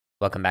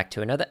Welcome back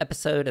to another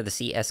episode of the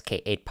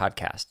CSK8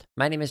 podcast.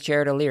 My name is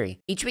Jared O'Leary.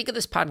 Each week of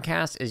this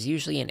podcast is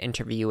usually an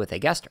interview with a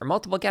guest or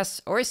multiple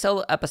guests, or a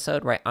solo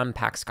episode where I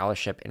unpack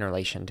scholarship in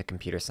relation to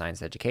computer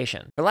science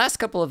education. For the last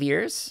couple of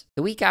years,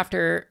 the week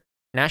after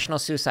National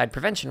Suicide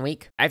Prevention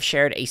Week, I've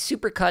shared a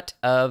supercut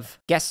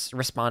of guests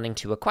responding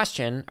to a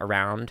question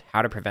around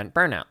how to prevent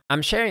burnout.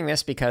 I'm sharing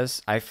this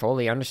because I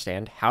fully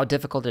understand how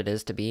difficult it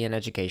is to be in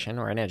education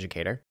or an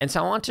educator, and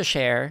so I want to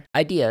share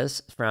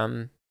ideas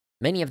from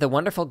many of the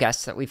wonderful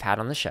guests that we've had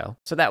on the show,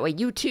 so that way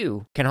you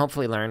too can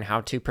hopefully learn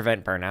how to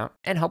prevent burnout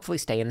and hopefully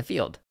stay in the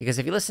field. Because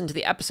if you listen to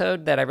the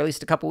episode that I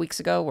released a couple weeks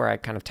ago where I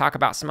kind of talk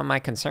about some of my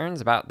concerns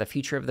about the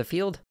future of the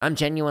field, I'm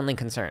genuinely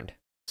concerned.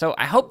 So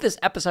I hope this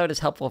episode is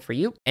helpful for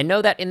you, and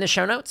know that in the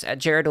show notes at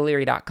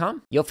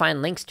jaredoleary.com, you'll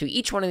find links to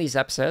each one of these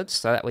episodes,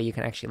 so that way you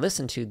can actually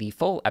listen to the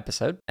full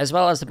episode, as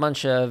well as a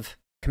bunch of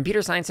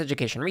computer science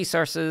education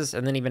resources,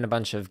 and then even a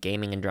bunch of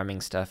gaming and drumming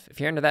stuff, if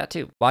you're into that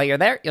too. While you're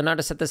there, you'll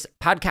notice that this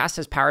podcast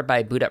is powered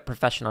by Boot Up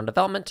Professional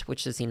Development,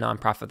 which is the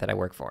nonprofit that I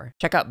work for.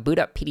 Check out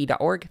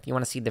bootuppd.org if you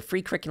want to see the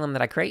free curriculum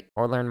that I create,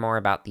 or learn more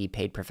about the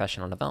paid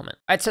professional development.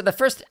 All right, so the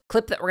first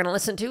clip that we're going to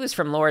listen to is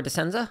from Laura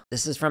Discenza.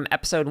 This is from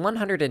episode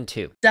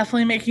 102.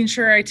 Definitely making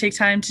sure I take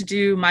time to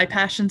do my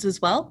passions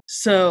as well.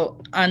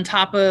 So on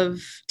top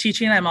of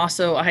teaching, I'm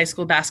also a high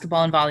school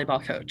basketball and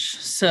volleyball coach.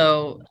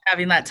 So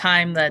having that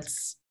time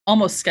that's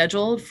almost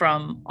scheduled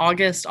from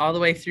August all the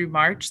way through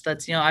March.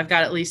 That's, I've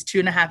got at least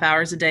 2.5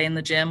 hours a day in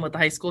the gym with the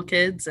high school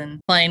kids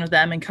and playing with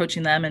them and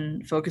coaching them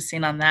and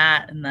focusing on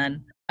that. And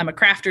then I'm a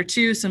crafter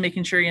too. So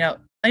making sure,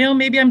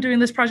 maybe I'm doing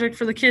this project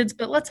for the kids,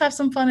 but let's have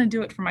some fun and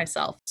do it for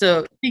myself.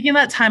 So taking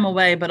that time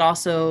away, but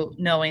also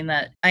knowing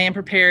that I am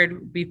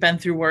prepared. We've been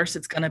through worse.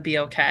 It's going to be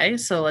okay.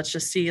 So let's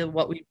just see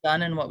what we've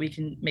done and what we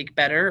can make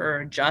better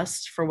or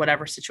adjust for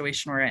whatever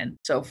situation we're in.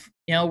 So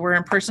we're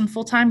in person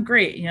full time.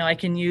 Great. I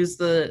can use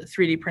the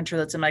 3D printer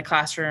that's in my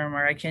classroom,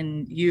 or I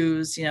can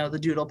use, the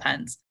doodle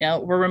pens.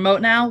 We're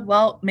remote now.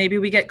 Well, maybe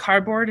we get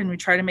cardboard and we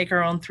try to make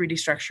our own 3D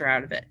structure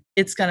out of it.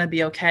 It's going to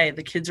be okay.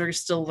 The kids are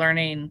still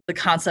learning the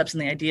concepts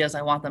and the ideas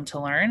I want them to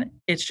learn.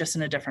 It's just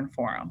in a different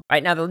forum. All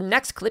right, now the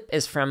next clip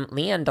is from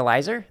Leigh and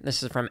DeLyser.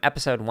 This is from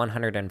episode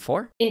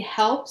 104. It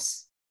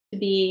helps to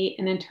be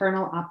an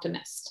internal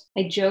optimist.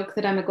 I joke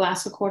that I'm a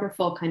glass a quarter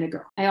full kind of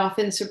girl. I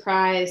often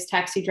surprise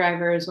taxi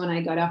drivers when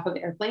I got off of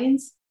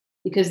airplanes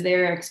because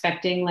they're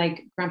expecting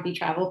like grumpy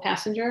travel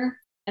passenger.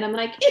 And I'm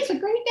like, it's a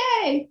great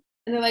day.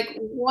 And they're like,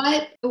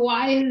 what?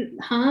 Why?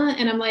 Huh?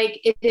 And I'm like,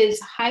 it is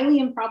highly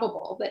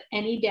improbable that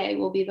any day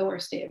will be the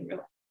worst day of your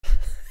life.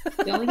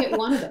 You only get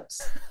one of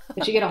those,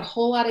 but you get a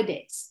whole lot of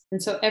days.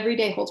 And so every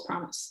day holds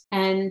promise.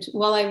 And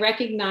while I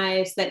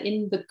recognize that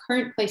in the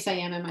current place I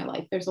am in my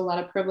life, there's a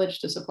lot of privilege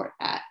to support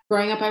that.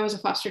 Growing up, I was a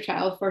foster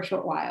child for a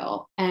short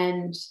while,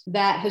 and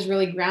that has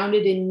really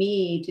grounded in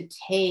me to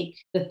take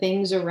the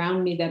things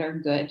around me that are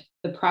good,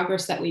 the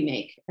progress that we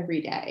make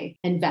every day,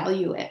 and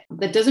value it.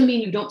 That doesn't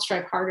mean you don't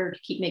strive harder to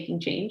keep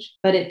making change,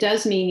 but it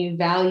does mean you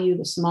value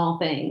the small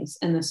things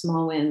and the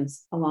small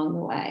wins along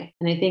the way.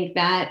 And I think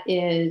that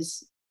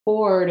is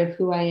core of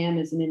who I am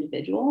as an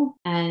individual.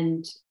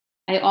 And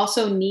I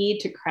also need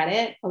to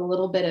credit a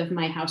little bit of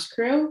my house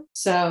crew.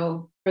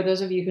 So for those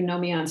of you who know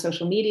me on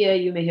social media,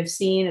 you may have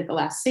seen at the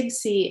last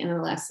SIGC and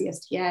the last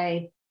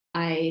CSTA,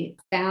 I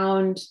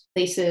found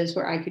places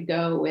where I could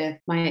go with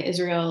Maya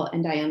Israel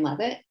and Diane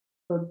Levitt,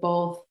 who are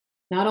both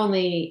not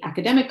only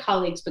academic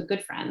colleagues, but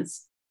good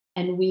friends.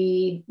 And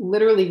we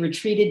literally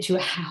retreated to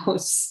a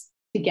house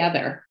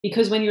together,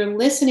 because when you're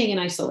listening in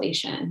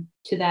isolation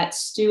to that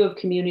stew of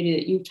community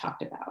that you've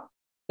talked about,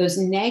 those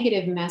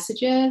negative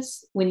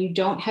messages, when you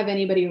don't have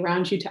anybody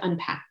around you to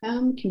unpack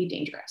them, can be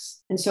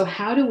dangerous. And so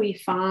how do we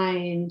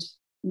find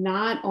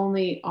not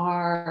only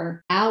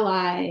our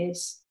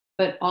allies,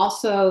 but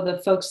also the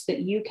folks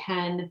that you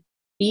can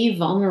be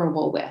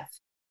vulnerable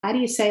with? How do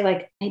you say,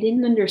 like, I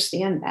didn't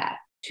understand that,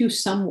 to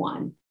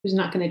someone who's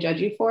not going to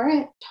judge you for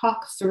it?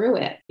 Talk through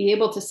it. Be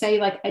able to say,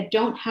 like, I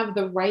don't have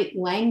the right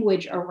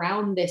language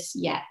around this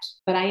yet,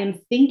 but I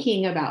am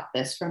thinking about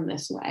this from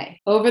this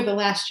way. Over the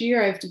last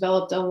year, I've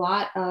developed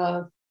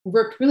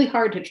worked really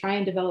hard to try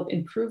and develop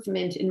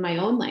improvement in my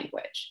own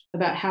language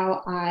about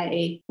how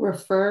I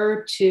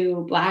refer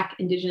to Black,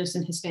 Indigenous,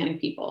 and Hispanic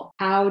people,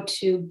 how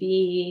to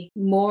be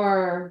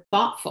more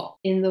thoughtful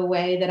in the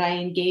way that I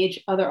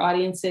engage other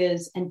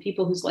audiences and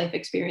people whose life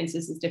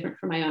experiences is different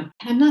from my own.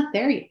 I'm not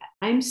there yet.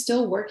 I'm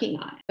still working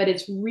on it, but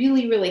it's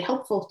really, really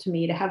helpful to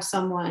me to have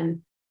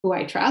someone who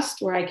I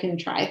trust, where I can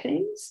try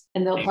things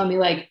and they'll tell me,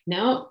 like,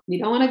 no, you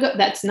don't want to go.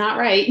 That's not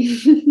right.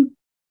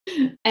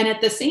 And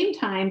at the same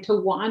time, to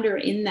wander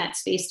in that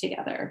space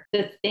together,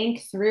 to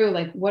think through,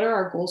 like, what are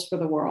our goals for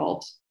the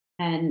world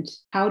and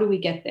how do we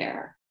get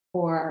there?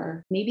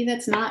 Or maybe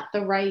that's not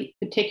the right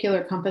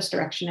particular compass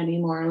direction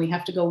anymore, and we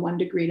have to go 1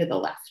 degree to the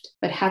left.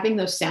 But having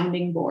those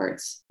sounding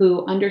boards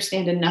who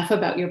understand enough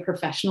about your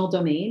professional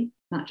domain,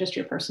 not just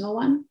your personal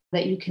one,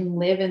 that you can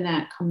live in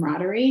that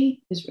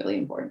camaraderie is really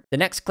important. The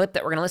next clip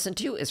that we're going to listen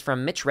to is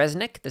from Mitch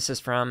Resnick. This is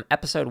from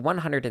episode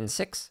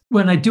 106.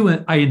 When I do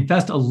it, I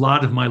invest a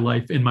lot of my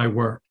life in my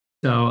work.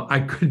 So I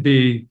could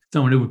be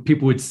someone who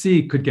people would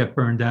see could get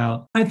burned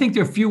out. I think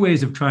there are a few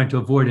ways of trying to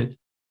avoid it.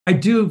 I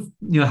do,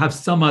 have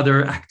some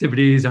other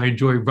activities. I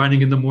enjoy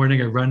running in the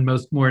morning. I run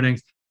most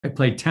mornings. I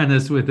play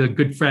tennis with a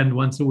good friend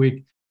once a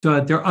week.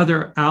 So there are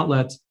other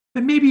outlets.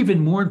 And maybe even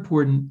more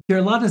important, there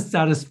are a lot of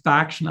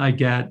satisfaction I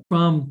get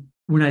from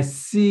when I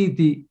see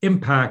the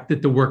impact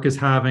that the work is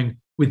having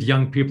with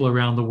young people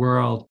around the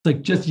world.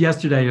 Like just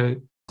yesterday, a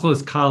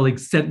close colleague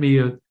sent me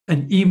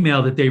an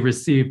email that they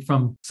received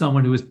from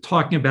someone who was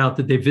talking about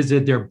that they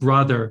visited their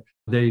brother.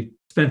 They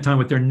spent time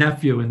with their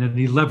nephew and an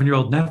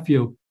 11-year-old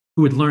nephew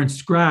who had learned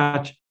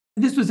Scratch.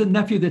 And this was a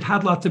nephew that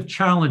had lots of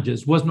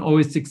challenges, wasn't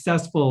always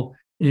successful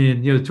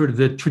in sort of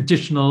the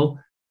traditional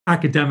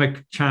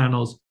academic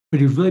channels,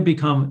 but he'd really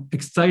become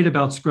excited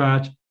about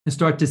Scratch and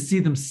start to see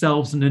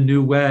themselves in a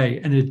new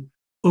way. And it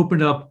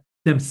opened up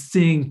them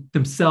seeing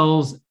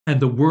themselves and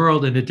the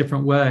world in a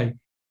different way.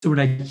 So when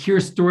I hear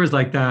stories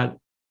like that,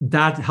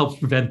 that helps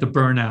prevent the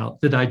burnout,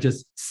 that I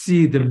just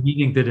see the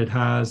meaning that it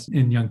has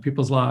in young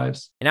people's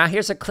lives. And now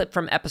here's a clip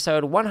from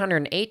episode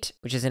 108,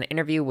 which is an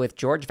interview with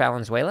George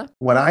Valenzuela.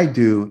 What I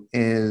do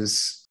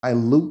is I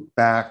loop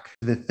back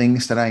to the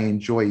things that I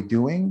enjoy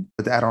doing,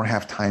 but that I don't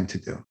have time to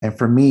do. And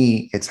for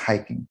me, it's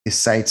hiking, it's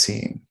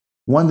sightseeing.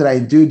 One that I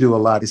do a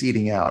lot is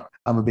eating out.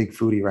 I'm a big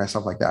foodie, right?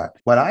 Stuff like that.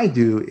 What I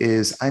do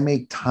is I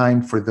make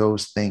time for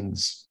those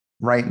things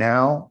right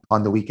now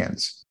on the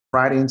weekends.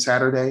 Friday and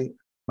Saturday,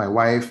 my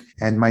wife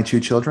and my 2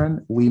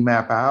 children, we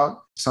map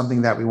out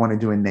something that we want to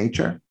do in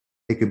nature.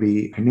 It could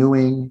be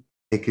canoeing,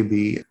 it could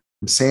be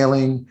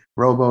sailing,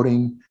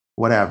 rowboating,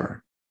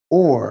 whatever.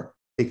 Or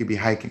it could be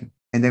hiking.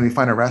 And then we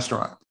find a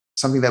restaurant,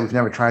 something that we've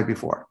never tried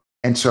before.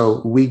 And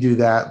so we do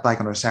that like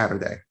on a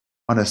Saturday.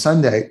 On a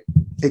Sunday,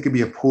 it could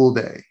be a pool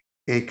day.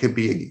 It could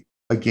be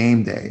a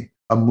game day,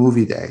 a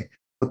movie day.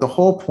 But the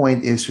whole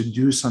point is to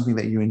do something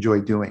that you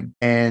enjoy doing.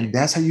 And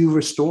that's how you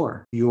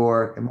restore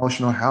your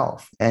emotional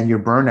health and your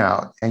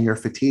burnout and your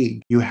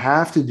fatigue. You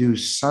have to do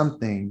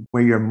something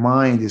where your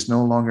mind is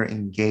no longer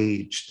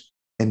engaged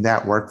in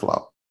that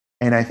workflow.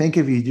 And I think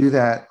if you do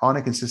that on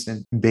a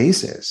consistent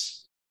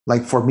basis,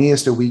 like for me,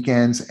 it's the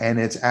weekends and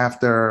it's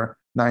after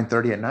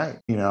 9:30 at night,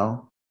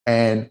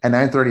 and at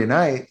 9:30 at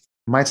night, it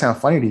might sound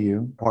funny to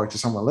you or to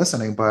someone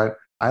listening, but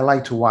I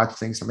like to watch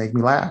things that make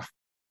me laugh,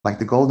 like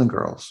the Golden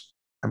Girls.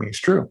 I mean, it's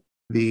true.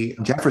 The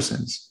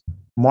Jeffersons,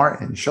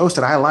 Martin, shows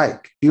that I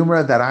like,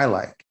 humor that I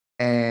like.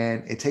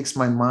 And it takes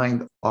my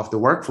mind off the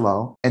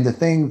workflow. And the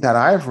thing that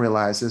I've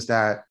realized is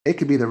that it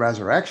could be the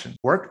resurrection.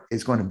 Work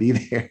is going to be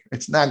there.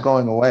 It's not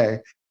going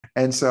away.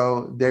 And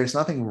so there's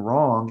nothing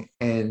wrong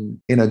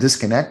in,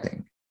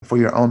 disconnecting for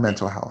your own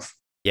mental health.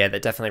 Yeah,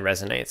 that definitely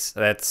resonates.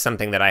 That's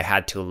something that I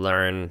had to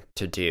learn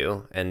to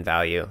do and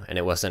value. And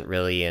it wasn't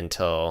really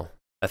until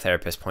a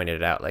therapist pointed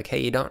it out, like, hey,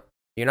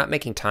 you're not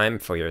making time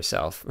for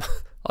yourself.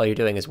 All you're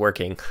doing is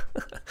working.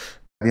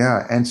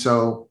 Yeah. And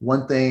so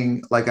one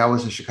thing, like I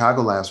was in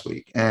Chicago last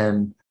week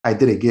and I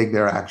did a gig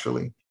there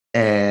actually.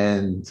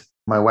 And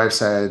my wife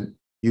said,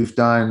 you've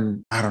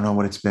done, I don't know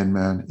what it's been,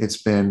 man.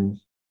 It's been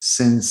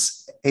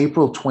since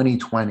April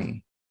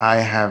 2020. I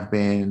have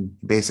been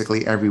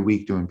basically every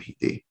week doing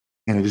PT,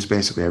 just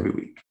basically every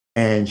week.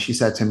 And she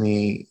said to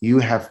me, you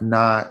have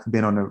not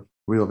been on a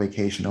real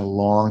vacation a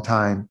long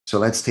time. So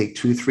let's take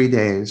 2-3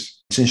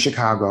 days. It's in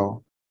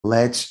Chicago.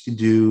 Let's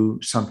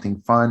do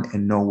something fun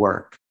and no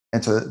work.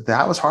 And so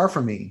that was hard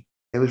for me.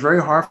 It was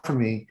very hard for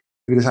me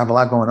because I have a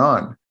lot going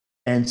on.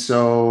 And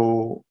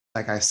so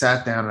I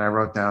sat down and I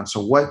wrote down,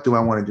 so what do I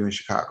want to do in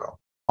Chicago?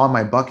 On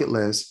my bucket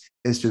list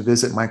is to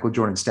visit Michael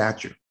Jordan's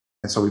statue.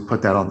 And so we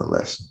put that on the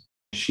list.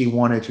 She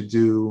wanted to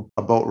do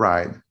a boat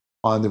ride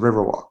on the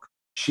Riverwalk.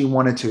 She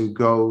wanted to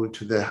go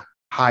to the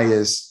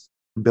highest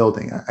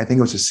building. I think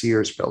it was a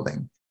Sears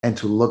building, and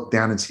to look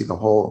down and see the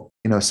whole,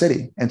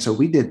 city. And so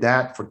we did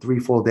that for 3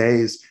 full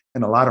days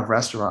in a lot of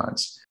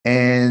restaurants.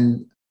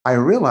 And I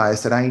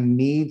realized that I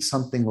need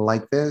something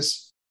like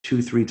this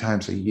 2-3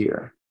 times a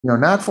year,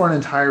 not for an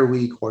entire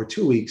week or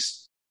 2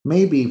 weeks,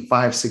 maybe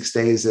 5-6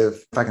 days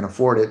if I can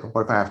afford it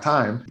or if I have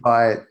time.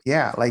 But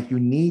yeah, you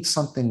need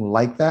something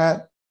like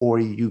that, or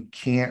you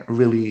can't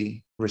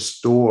really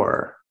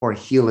restore or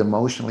heal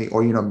emotionally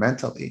or,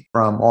 mentally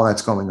from all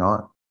that's going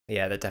on.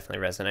 Yeah, that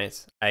definitely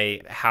resonates.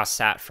 I house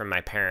sat from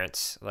my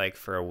parents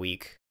for a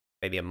week,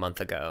 maybe a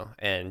month ago,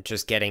 and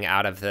just getting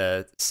out of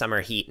the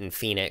summer heat in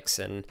Phoenix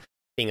and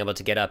being able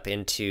to get up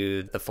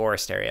into the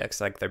forest area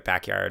because their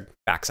backyard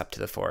backs up to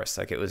the forest.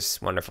 It was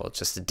wonderful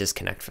just to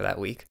disconnect for that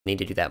week. Need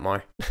to do that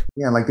more.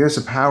 Yeah, there's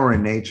a power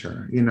in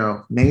nature.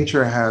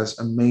 Nature has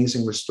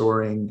amazing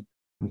restoring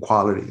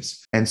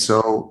qualities. And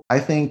so I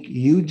think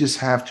you just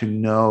have to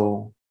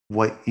know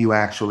what you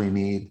actually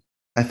need.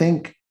 I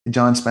think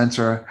John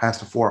Spencer has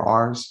the 4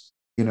 R's,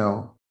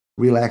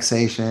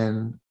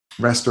 relaxation,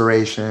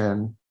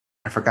 restoration.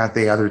 I forgot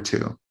the other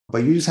 2,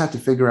 but you just have to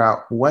figure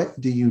out what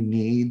do you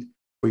need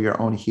for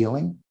your own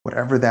healing,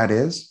 whatever that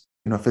is,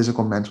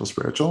 physical, mental,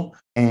 spiritual,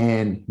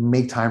 and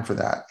make time for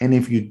that. And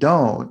if you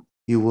don't,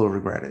 you will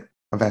regret it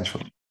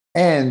eventually.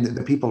 And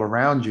the people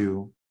around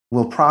you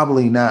will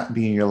probably not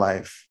be in your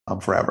life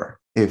forever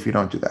if you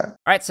don't do that. All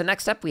right, so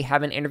next up, we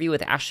have an interview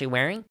with Ashley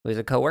Waring, who is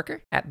a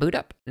coworker at Boot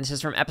Up. And this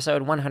is from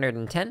episode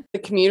 110. The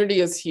community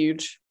is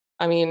huge.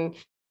 I mean,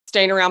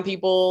 staying around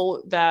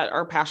people that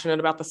are passionate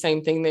about the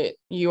same thing that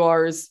you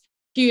are is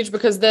huge,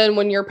 because then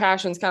when your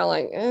passion's kind of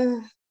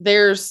like,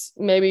 theirs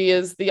maybe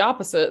is the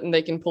opposite, and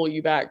they can pull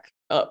you back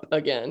up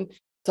again.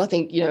 So I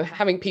think,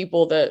 having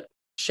people that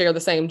share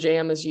the same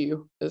jam as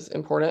you is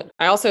important.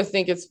 I also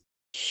think it's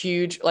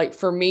huge. Like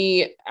for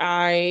me,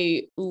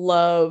 I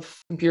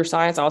love computer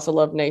science. I also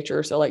love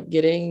nature. So like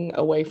getting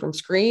away from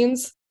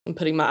screens and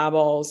putting my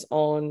eyeballs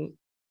on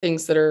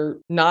things that are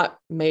not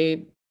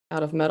made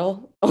out of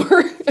metal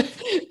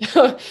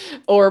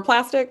or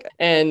plastic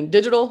and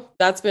digital.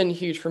 That's been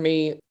huge for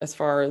me as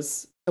far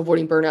as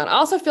avoiding burnout. I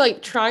also feel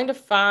like trying to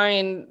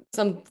find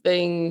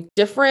something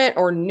different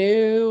or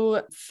new,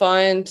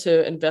 fun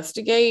to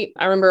investigate.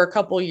 I remember a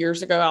couple of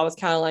years ago, I was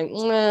kind of like,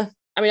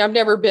 I mean, I've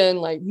never been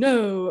like,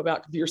 no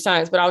about computer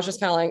science, but I was just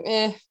kind of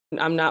like,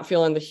 I'm not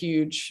feeling the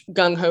huge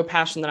gung-ho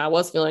passion that I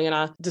was feeling. And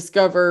I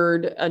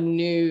discovered a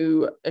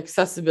new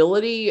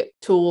accessibility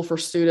tool for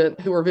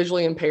students who are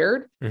visually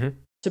impaired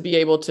to be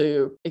able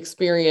to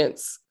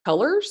experience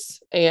colors.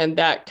 And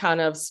that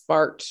kind of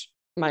sparked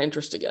my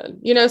interest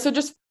again, so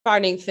just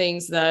finding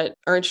things that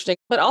are interesting,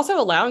 but also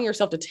allowing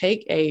yourself to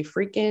take a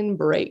freaking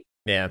break.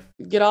 Yeah.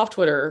 Get off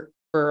Twitter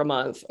for a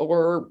month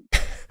or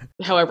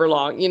however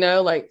long,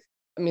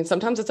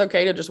 sometimes it's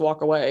okay to just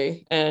walk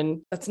away.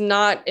 And that's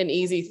not an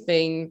easy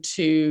thing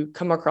to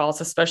come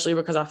across, especially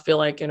because I feel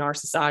like in our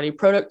society,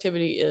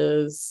 productivity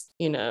is,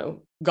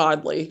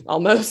 godly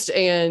almost.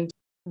 And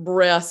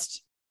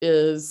rest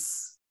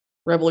is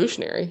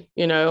revolutionary,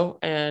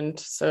 and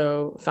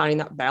so finding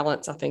that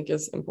balance, I think,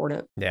 is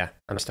important. Yeah,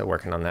 I'm still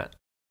working on that.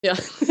 Yeah.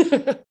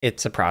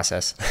 It's a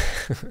process.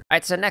 All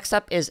right, so next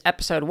up is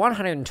episode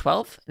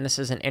 112, and this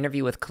is an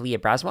interview with Kalia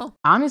Braswell.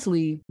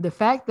 Honestly, the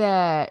fact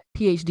that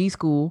PhD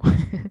school,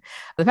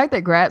 the fact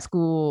that grad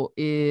school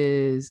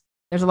there's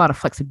a lot of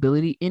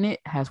flexibility in it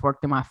has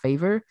worked in my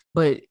favor,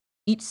 but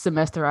each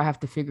semester I have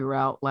to figure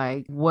out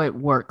like what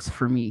works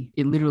for me.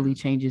 It literally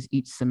changes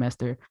each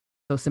semester.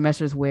 So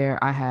semesters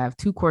where I have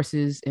 2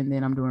 courses and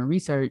then I'm doing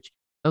research,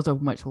 those are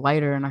much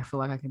lighter and I feel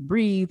like I can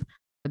breathe.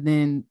 But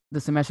then the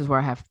semesters where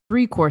I have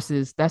 3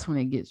 courses, that's when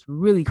it gets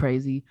really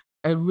crazy.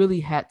 I really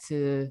had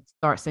to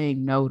start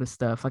saying no to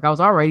stuff. Like I was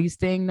already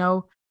saying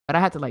no, but I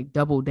had to like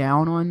double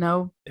down on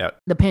no. Yep.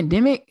 The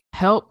pandemic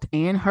helped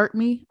and hurt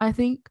me, I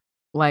think.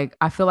 Like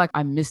I feel like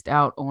I missed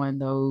out on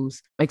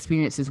those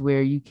experiences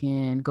where you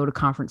can go to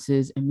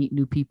conferences and meet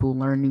new people,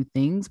 learn new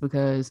things,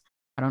 because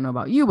I don't know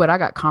about you, but I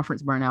got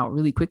conference burnout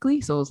really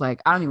quickly. So it's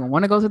like, I don't even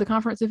want to go to the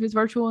conference if it's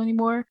virtual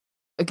anymore.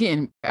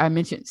 Again, I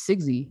mentioned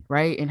SIGSI,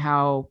 right? And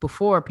how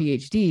before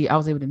PhD, I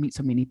was able to meet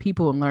so many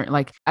people and learn.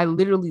 Like I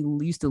literally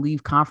used to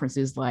leave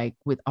conferences like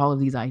with all of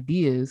these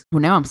ideas. Well,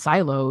 now I'm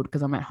siloed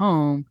because I'm at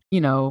home,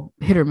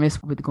 hit or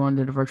miss with going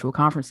to the virtual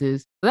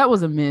conferences. So that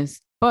was a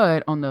miss.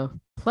 But on the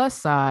plus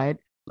side,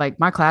 like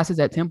my classes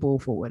at Temple,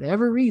 for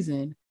whatever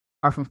reason,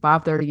 are from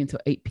 5:30 until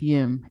 8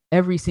 p.m.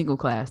 every single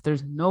class.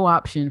 There's no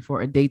option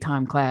for a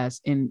daytime class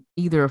in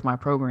either of my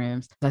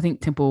programs. I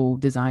think Temple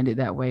designed it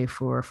that way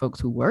for folks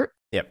who work.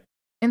 Yep.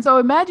 And so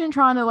imagine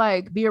trying to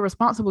like be a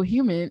responsible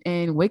human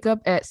and wake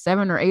up at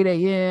 7 or 8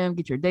 a.m.,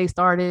 get your day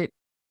started.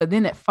 But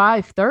then at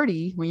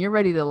 5:30, when you're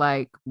ready to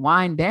like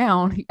wind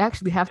down, you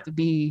actually have to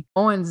be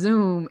on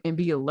Zoom and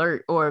be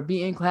alert, or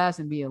be in class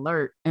and be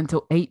alert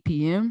until 8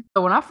 p.m.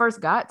 So when I first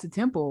got to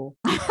Temple,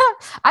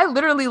 I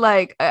literally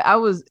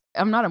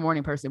I'm not a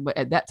morning person, but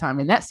at that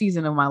time, in that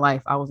season of my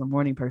life, I was a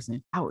morning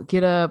person. I would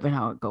get up and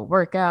I would go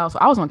work out. So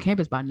I was on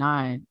campus by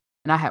 9.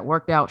 And I had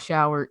worked out,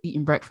 showered,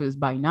 eaten breakfast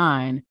by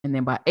 9. And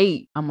then by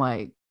 8, I'm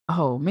like,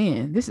 oh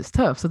man, this is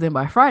tough. So then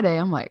by Friday,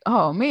 I'm like,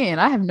 oh man,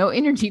 I have no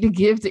energy to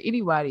give to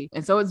anybody.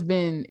 And so it's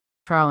been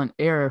trial and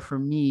error for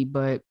me.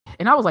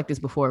 And I was like this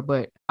before,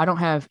 but I don't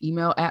have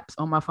email apps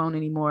on my phone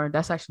anymore.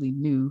 That's actually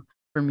new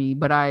for me.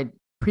 But I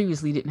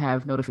previously didn't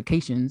have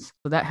notifications.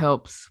 So that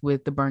helps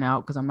with the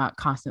burnout because I'm not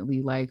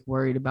constantly like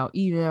worried about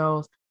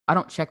emails. I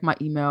don't check my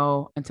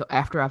email until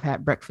after I've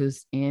had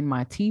breakfast and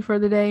my tea for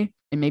the day,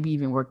 and maybe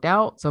even worked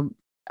out. So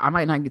I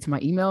might not get to my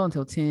email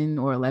until 10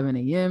 or 11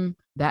 a.m.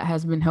 That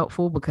has been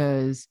helpful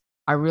because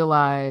I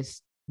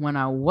realized when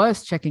I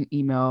was checking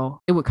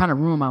email, it would kind of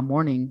ruin my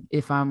morning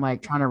if I'm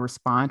like trying to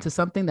respond to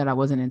something that I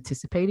wasn't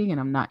anticipating and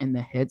I'm not in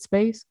the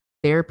headspace.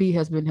 Therapy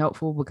has been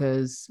helpful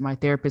because my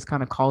therapist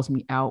kind of calls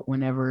me out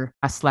whenever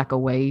I slack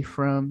away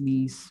from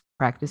these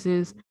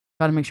practices.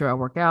 Try to make sure I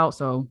work out.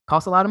 So it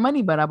costs a lot of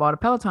money, but I bought a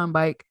Peloton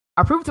bike.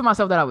 I proved to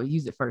myself that I would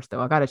use it first,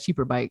 though. I got a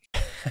cheaper bike.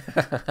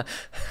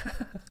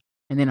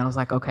 And then I was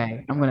like,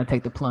 okay, I'm going to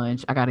take the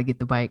plunge. I got to get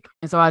the bike.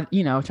 And so I,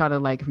 try to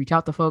like reach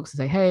out to folks and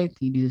say, hey, can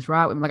you do this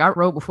ride? Like I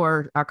wrote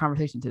before our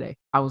conversation today.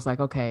 I was like,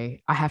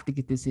 okay, I have to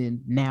get this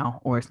in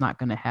now or it's not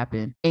going to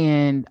happen.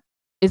 And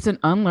it's an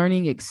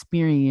unlearning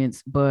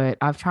experience, but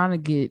I've tried to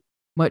get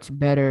much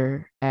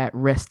better at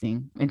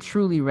resting and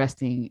truly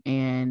resting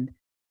and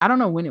I don't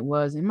know when it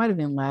was. It might have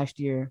been last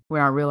year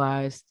where I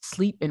realized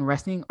sleep and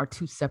resting are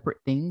two separate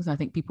things. I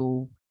think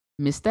people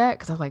miss that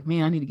because I was like,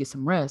 man, I need to get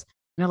some rest.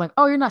 And they're like,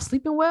 oh, you're not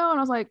sleeping well? And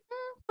I was like,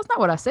 that's not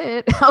what I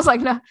said. I was like,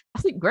 no, I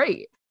sleep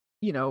great.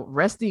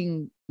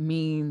 Resting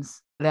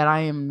means that I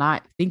am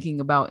not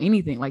thinking about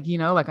anything. Like,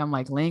 like I'm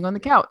like laying on the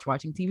couch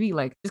watching TV,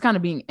 like just kind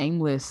of being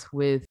aimless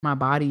with my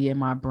body and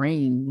my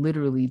brain,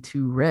 literally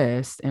to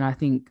rest. And I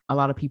think a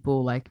lot of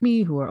people like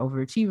me who are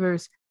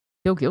overachievers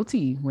feel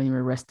guilty when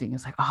you're resting.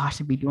 It's like, oh, I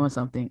should be doing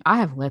something. I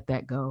have let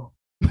that go.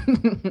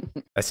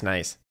 That's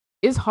nice.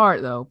 It's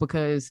hard though,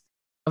 because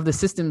of the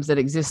systems that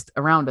exist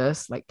around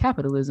us, like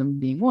capitalism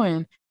being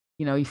one.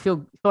 You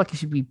feel like you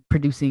should be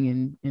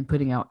producing and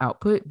putting out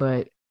output.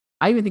 But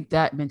I even think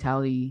that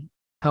mentality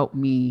helped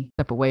me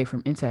step away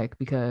from Intech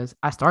because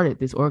I started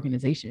this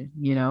organization.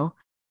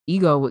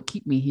 Ego would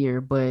keep me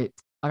here, but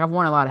like I've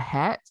worn a lot of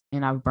hats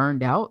and I've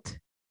burned out.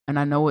 And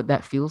I know what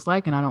that feels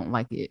like, and I don't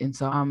like it. And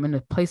so I'm in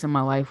a place in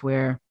my life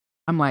where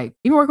I'm like,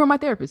 even working with my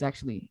therapist,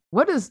 actually,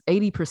 what does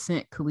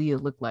 80%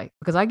 Kalia look like?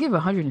 Because I give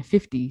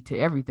 150 to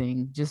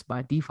everything just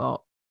by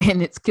default,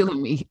 and it's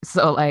killing me.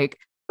 So like,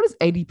 what does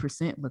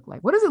 80% look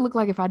like? What does it look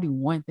like if I do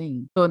one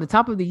thing? So at the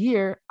top of the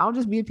year, I'll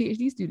just be a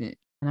PhD student,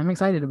 and I'm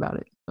excited about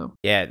it. So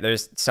yeah,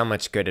 there's so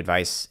much good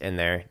advice in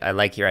there. I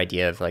like your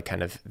idea of like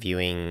kind of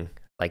viewing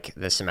like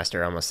the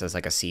semester almost as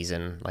like a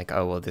season, like,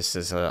 oh, well, this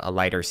is a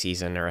lighter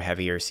season or a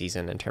heavier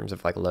season in terms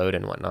of like load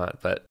and whatnot,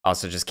 but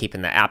also just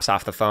keeping the apps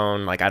off the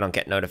phone. Like I don't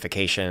get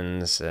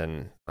notifications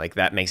and like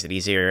that makes it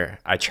easier.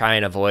 I try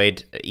and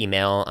avoid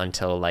email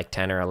until like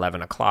 10 or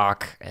 11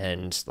 o'clock.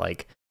 And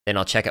like, then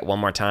I'll check it one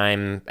more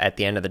time at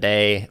the end of the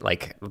day,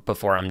 like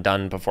before I'm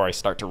done, before I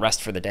start to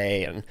rest for the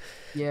day. And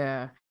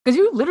yeah, because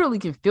you literally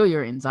can feel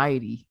your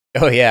anxiety.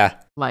 Oh yeah.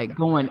 Like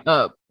going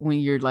up when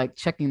you're like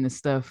checking the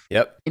stuff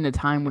in a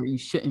time where you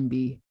shouldn't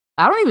be.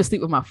 I don't even sleep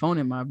with my phone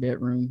in my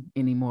bedroom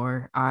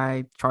anymore.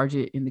 I charge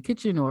it in the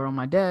kitchen or on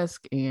my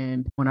desk.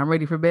 And when I'm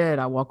ready for bed,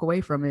 I walk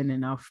away from it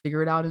and I'll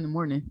figure it out in the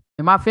morning.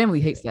 And my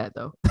family hates that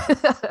though.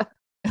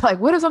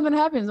 Like, what if something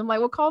happens? I'm like,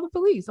 well, call the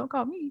police. Don't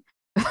call me.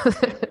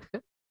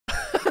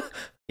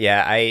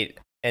 Yeah.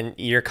 And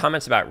your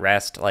comments about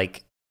rest,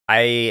 like,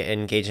 I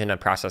engage in a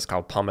process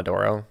called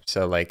Pomodoro.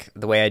 So like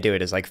the way I do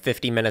it is like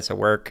 50 minutes of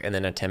work and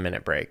then a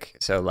 10-minute break.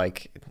 So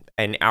like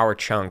an hour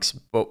chunks.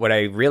 But what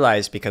I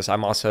realized, because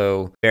I'm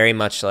also very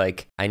much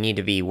like I need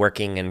to be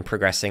working and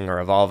progressing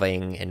or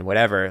evolving and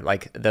whatever,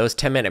 like those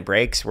 10-minute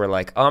breaks were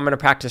like, oh, I'm going to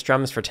practice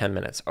drums for 10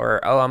 minutes or,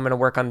 oh, I'm going to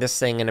work on this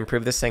thing and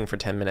improve this thing for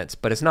 10 minutes,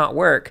 but it's not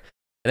work.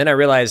 And then I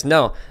realized,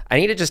 no, I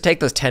need to just take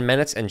those 10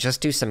 minutes and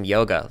just do some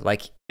yoga,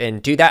 like,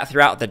 and do that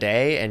throughout the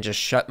day and just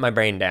shut my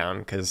brain down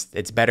because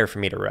it's better for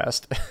me to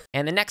rest.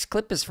 And the next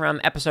clip is from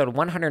episode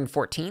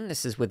 114.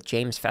 This is with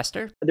James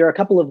Fester. There are a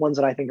couple of ones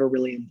that I think are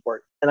really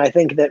important. And I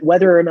think that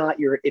whether or not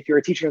if you're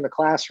a teacher in the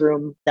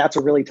classroom, that's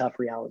a really tough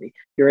reality.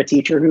 You're a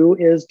teacher who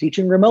is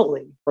teaching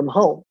remotely from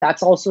home.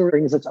 That's also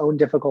brings its own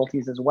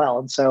difficulties as well.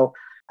 And so,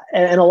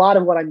 and a lot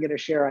of what I'm going to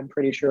share, I'm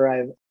pretty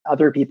sure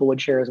other people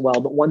would share as well.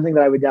 But one thing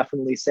that I would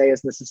definitely say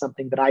is this is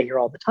something that I hear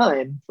all the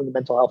time from the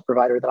mental health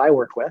provider that I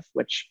work with,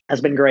 which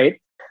has been great,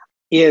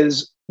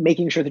 is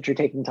making sure that you're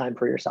taking time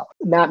for yourself.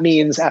 And that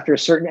means after a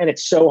certain, and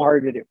it's so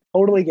hard to do.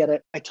 Totally get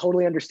it. I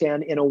totally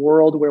understand in a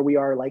world where we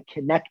are like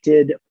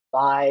connected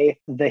by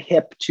the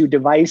hip to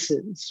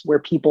devices where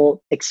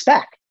people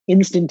expect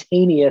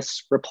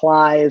instantaneous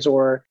replies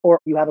or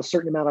you have a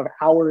certain amount of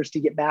hours to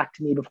get back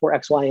to me before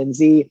X, Y, and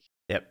Z.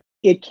 Yep.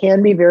 It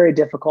can be very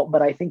difficult,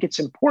 but I think it's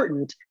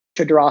important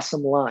to draw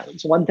some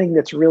lines. One thing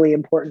that's really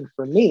important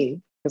for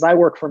me, because I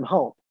work from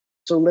home.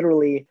 So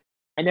literally,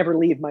 I never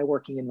leave my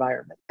working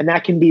environment. And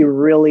that can be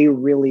really,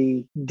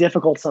 really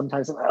difficult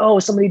sometimes. I'm like, oh,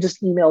 somebody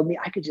just emailed me.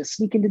 I could just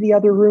sneak into the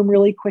other room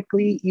really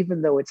quickly,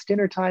 even though it's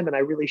dinner time and I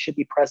really should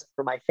be present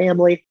for my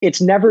family.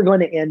 It's never going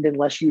to end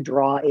unless you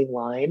draw a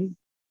line.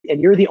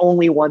 And you're the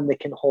only one that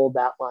can hold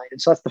that line. And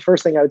so that's the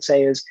first thing I would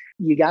say is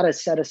you got to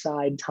set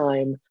aside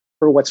time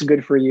for what's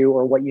good for you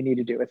or what you need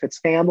to do. If it's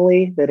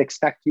family that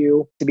expect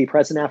you to be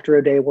present after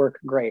a day work,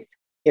 great.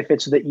 If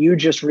it's that you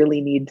just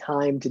really need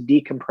time to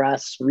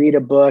decompress, read a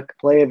book,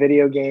 play a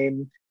video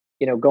game,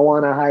 go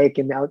on a hike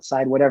and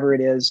outside, whatever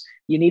it is,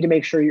 you need to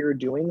make sure you're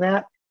doing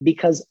that.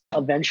 Because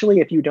eventually,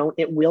 if you don't,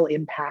 it will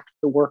impact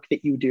the work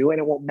that you do. And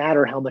it won't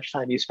matter how much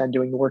time you spend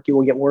doing the work. You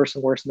will get worse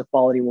and worse and the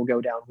quality will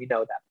go down. We know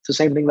that. It's the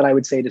same thing that I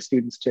would say to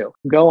students too.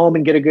 Go home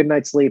and get a good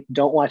night's sleep.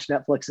 Don't watch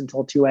Netflix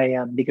until 2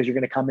 a.m. because you're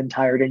going to come in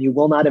tired and you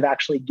will not have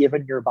actually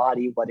given your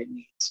body what it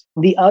needs.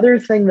 The other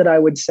thing that I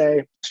would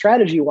say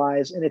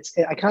strategy-wise, and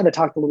I kind of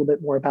talked a little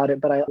bit more about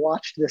it, but I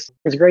watched this.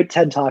 There's a great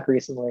TED Talk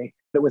recently.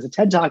 It was a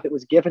TED Talk that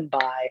was given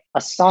by a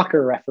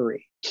soccer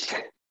referee.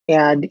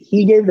 And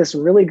he gave this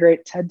really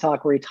great TED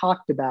Talk where he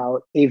talked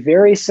about a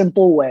very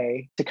simple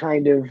way to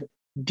kind of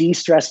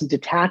de-stress and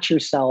detach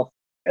yourself.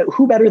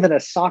 Who better than a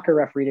soccer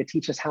referee to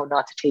teach us how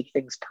not to take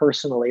things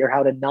personally or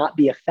how to not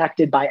be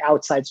affected by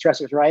outside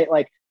stressors, right?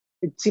 Like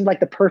it seemed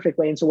like the perfect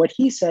way. And so what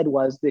he said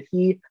was that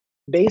he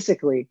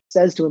basically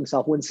says to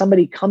himself, when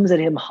somebody comes at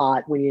him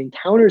hot, when he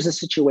encounters a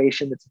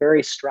situation that's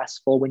very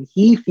stressful, when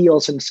he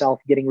feels himself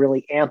getting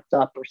really amped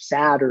up or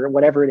sad or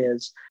whatever it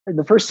is,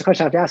 the first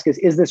question I have to ask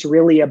is this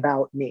really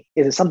about me?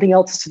 Is it something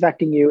else that's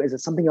affecting you? Is it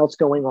something else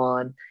going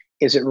on?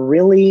 Is it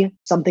really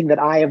something that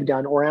I have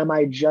done? Or am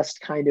I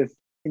just kind of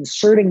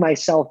inserting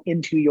myself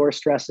into your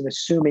stress and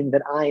assuming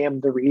that I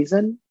am the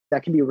reason?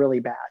 That can be really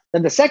bad.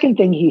 Then the second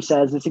thing he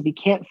says is if he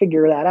can't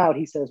figure that out,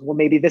 he says, well,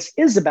 maybe this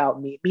is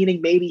about me,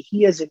 meaning maybe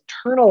he is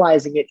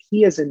internalizing it.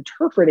 He is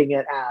interpreting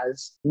it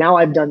as now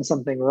I've done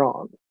something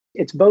wrong.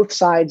 It's both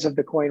sides of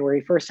the coin where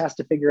he first has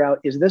to figure out,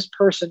 is this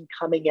person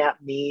coming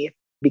at me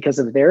because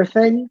of their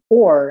thing?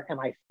 Or am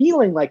I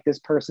feeling like this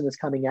person is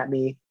coming at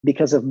me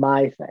because of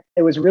my thing?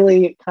 It was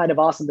really kind of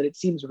awesome that it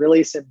seems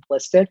really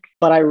simplistic,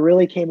 but I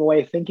really came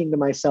away thinking to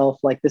myself,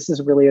 like, this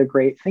is really a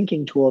great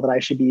thinking tool that I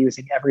should be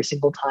using every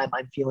single time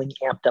I'm feeling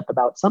amped up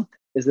about something.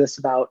 Is this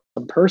about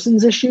some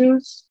person's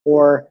issues,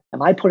 or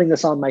am I putting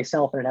this on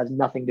myself and it has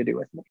nothing to do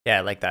with me? Yeah,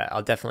 I like that.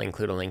 I'll definitely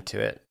include a link to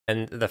it.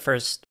 And the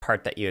first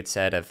part that you had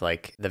said of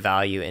like the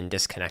value in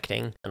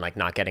disconnecting and like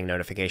not getting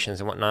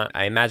notifications and whatnot,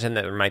 I imagine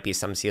that there might be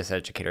some CS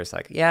educators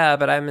like, yeah,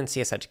 but I'm in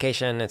CS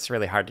education. It's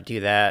really hard to do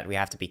that. We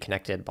have to be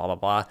connected, blah, blah,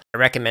 blah. I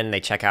recommend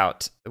they check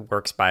out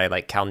works by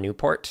like Cal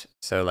Newport.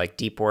 So like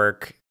deep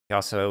work. He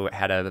also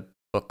had a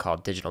book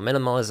called Digital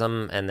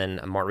Minimalism, and then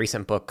a more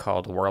recent book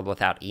called World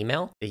Without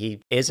Email.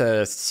 He is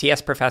a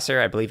CS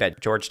professor, I believe,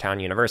 at Georgetown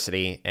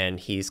University, and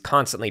he's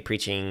constantly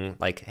preaching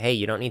like, hey,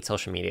 you don't need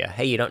social media.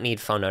 Hey, you don't need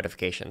phone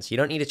notifications. You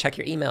don't need to check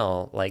your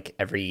email like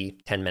every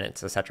 10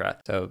 minutes, etc.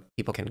 So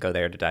people can go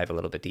there to dive a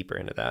little bit deeper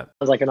into that.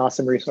 Sounds like an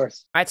awesome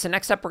resource. All right, so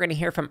next up, we're going to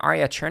hear from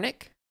Arya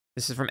Chernick.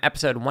 This is from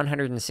episode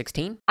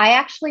 116. I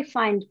actually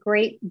find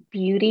great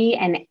beauty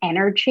and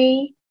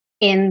energy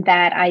in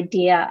that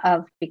idea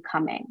of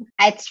becoming.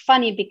 It's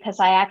funny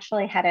because I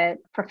actually had a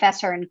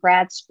professor in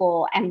grad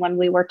school, and when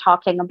we were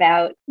talking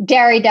about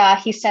Derrida,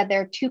 he said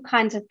there are two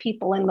kinds of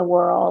people in the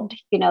world,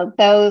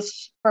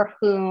 those for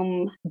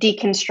whom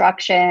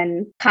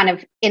deconstruction kind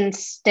of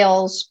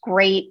instills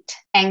great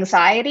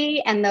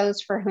anxiety, and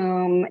those for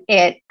whom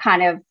it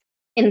kind of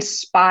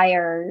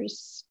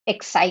inspires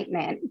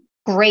excitement.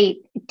 Great,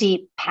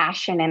 deep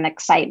passion and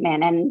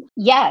excitement. And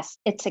yes,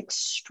 it's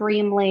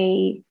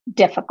extremely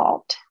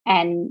difficult.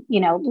 And,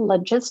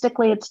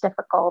 logistically, it's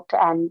difficult.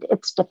 And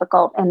it's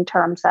difficult in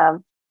terms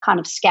of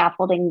kind of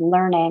scaffolding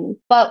learning.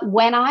 But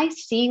when I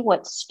see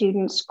what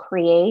students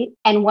create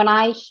and when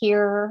I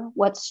hear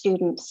what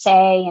students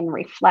say and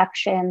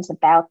reflections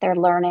about their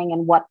learning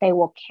and what they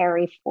will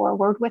carry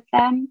forward with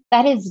them,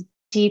 that is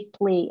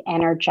deeply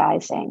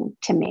energizing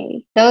to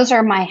me. Those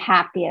are my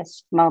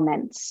happiest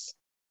moments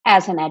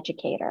as an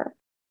educator.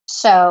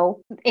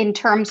 So in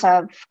terms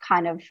of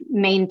kind of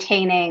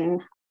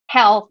maintaining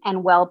health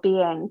and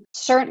well-being,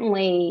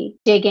 certainly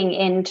digging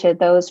into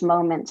those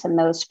moments and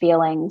those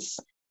feelings.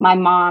 My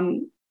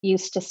mom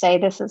used to say,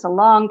 this is a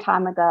long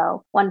time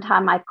ago. One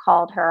time I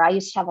called her. I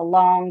used to have a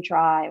long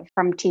drive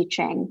from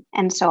teaching.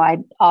 And so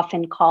I'd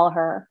often call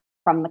her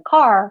from the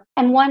car.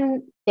 And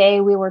one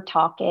day we were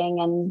talking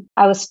and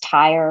I was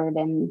tired.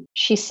 And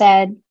she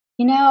said,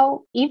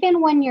 even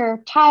when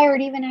you're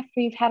tired, even after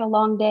you've had a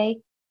long day,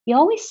 you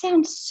always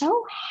sound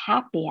so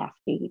happy after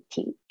you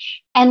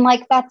teach. And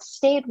like that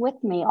stayed with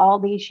me all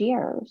these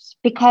years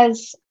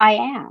because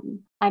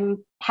I'm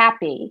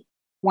happy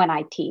when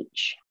I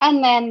teach.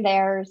 And then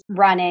there's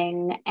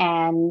running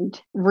and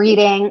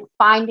reading,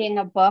 finding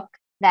a book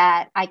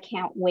that I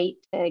can't wait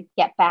to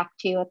get back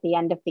to at the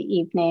end of the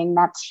evening.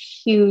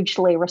 That's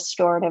hugely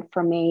restorative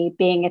for me,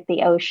 being at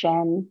the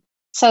ocean.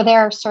 So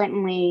there are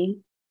certainly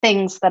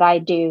things that I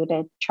do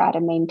to try to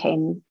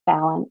maintain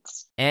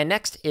balance. And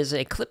next is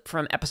a clip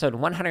from episode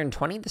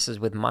 120. This is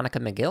with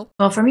Monica McGill.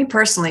 Well, for me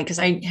personally, because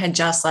I had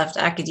just left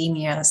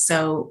academia,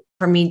 so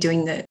for me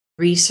doing the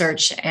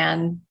research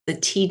and the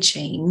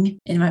teaching,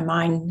 in my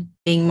mind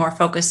being more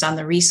focused on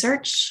the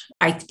research,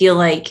 I feel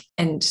like,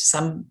 and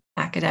some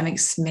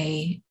academics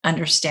may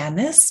understand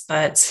this,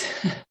 but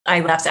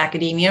I left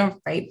academia,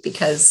 right,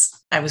 because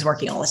I was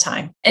working all the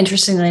time.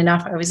 Interestingly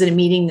enough, I was at a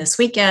meeting this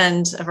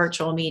weekend, a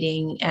virtual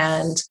meeting,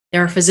 and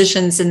there were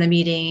physicians in the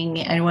meeting,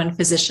 and one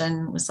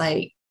physician was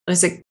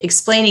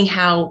explaining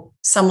how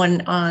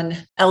someone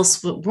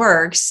else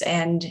works.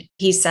 And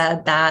he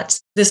said that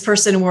this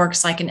person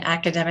works like an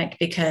academic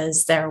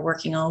because they're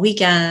working all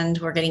weekend.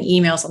 We're getting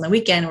emails on the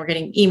weekend. We're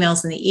getting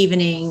emails in the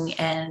evening,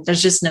 and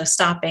there's just no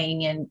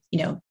stopping. And,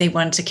 they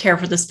wanted to care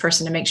for this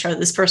person to make sure that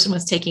this person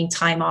was taking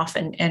time off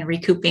and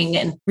recouping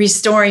and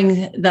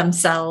restoring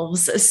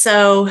themselves.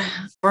 So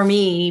for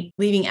me,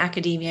 leaving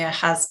academia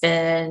has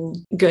been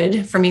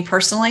good for me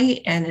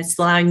personally, and it's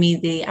allowing me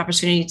the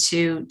opportunity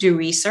to do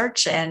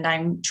research. And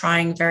I'm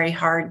trying very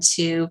hard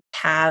to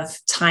have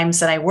times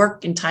that I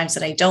work and times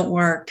that I don't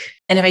work.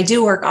 And if I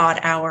do work odd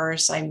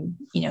hours, I'm,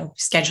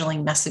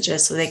 scheduling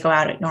messages so they go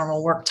out at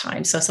normal work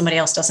time. So somebody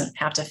else doesn't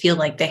have to feel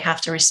like they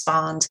have to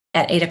respond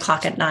at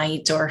 8:00 at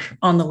night or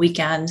on the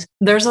weekend.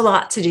 There's a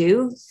lot to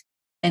do.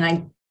 And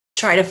I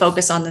try to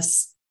focus on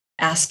this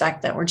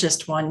aspect that we're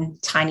just one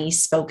tiny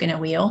spoke in a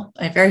wheel,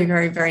 a very,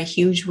 very, very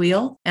huge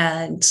wheel.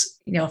 And,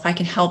 if I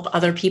can help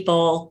other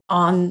people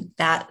on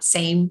that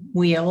same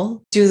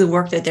wheel do the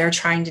work that they're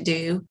trying to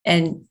do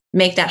and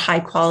make that high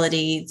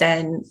quality,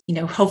 then,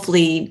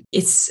 hopefully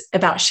it's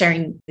about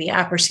sharing the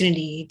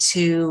opportunity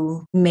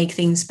to make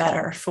things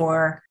better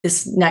for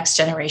this next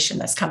generation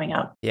that's coming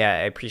up. Yeah,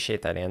 I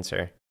appreciate that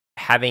answer.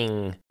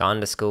 Having gone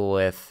to school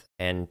with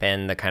and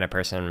been the kind of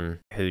person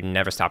who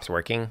never stops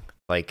working,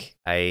 like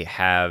I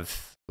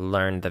have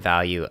learned the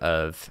value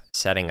of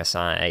setting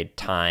aside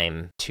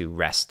time to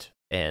rest.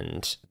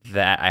 And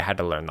that I had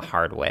to learn the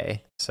hard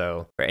way.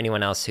 So for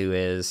anyone else who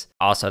is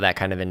also that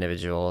kind of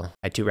individual,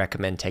 I do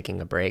recommend taking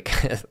a break.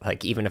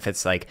 Like even if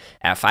it's like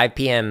at 5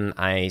 p.m.,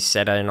 I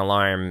set an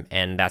alarm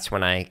and that's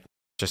when I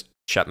just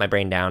shut my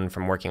brain down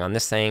from working on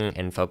this thing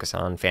and focus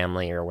on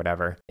family or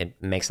whatever.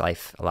 It makes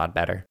life a lot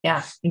better.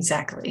 Yeah,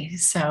 exactly.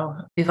 So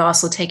we've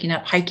also taken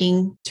up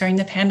hiking during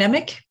the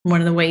pandemic.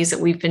 One of the ways that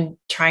we've been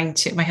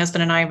my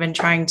husband and I have been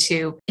trying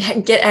to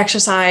get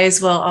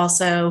exercise while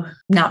also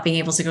not being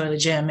able to go to the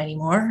gym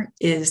anymore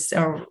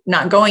or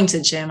not going to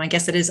the gym. I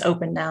guess it is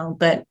open now,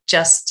 but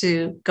just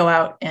to go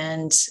out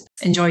and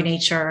enjoy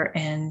nature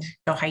and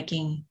go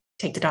hiking,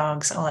 take the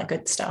dogs, all that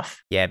good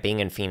stuff. Yeah,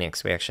 being in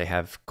Phoenix, we actually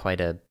have quite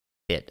a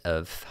bit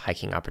of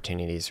hiking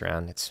opportunities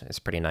around. It's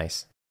pretty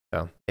nice.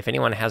 So if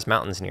anyone has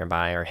mountains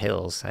nearby or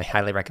hills, I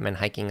highly recommend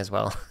hiking as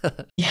well.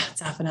 Yeah,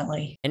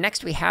 definitely. And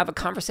next we have a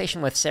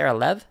conversation with Sarah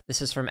Lev.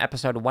 This is from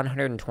episode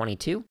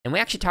 122. And we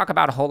actually talk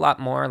about a whole lot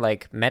more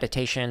like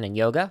meditation and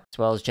yoga, as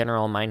well as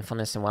general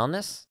mindfulness and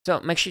wellness. So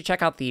make sure you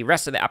check out the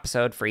rest of the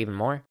episode for even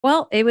more.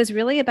 Well, it was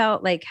really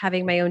about like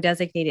having my own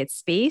designated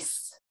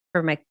space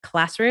for my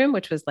classroom,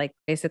 which was like,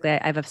 basically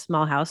I have a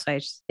small house. So I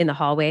was in the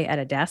hallway at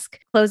a desk,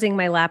 closing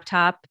my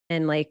laptop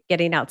and like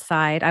getting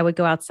outside. I would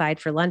go outside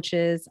for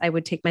lunches. I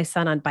would take my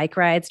son on bike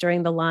rides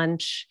during the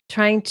lunch,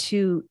 trying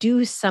to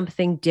do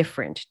something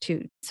different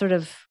to sort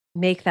of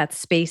make that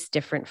space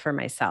different for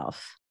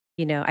myself.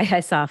 I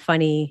saw a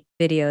funny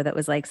video that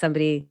was like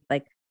somebody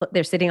like,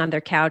 they're sitting on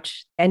their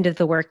couch, end of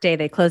the workday,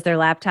 they close their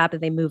laptop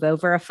and they move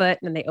over a foot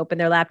and then they open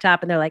their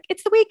laptop and they're like,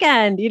 it's the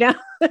weekend,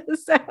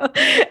 So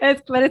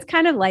it's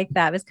kind of like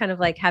that. It's kind of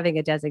like having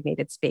a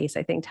designated space,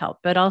 I think, to help.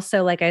 But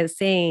also, like I was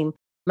saying,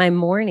 my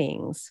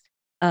mornings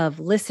of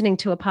listening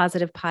to a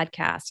positive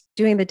podcast,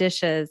 doing the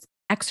dishes,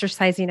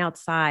 exercising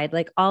outside,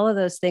 like all of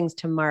those things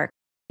to mark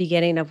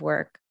beginning of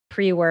work,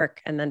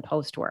 pre-work, and then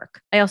post-work.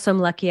 I also am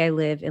lucky I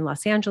live in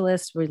Los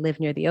Angeles. We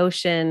live near the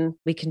ocean.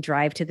 We can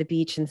drive to the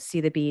beach and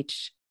see the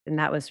beach. And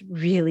that was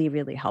really,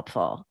 really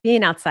helpful.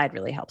 Being outside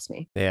really helps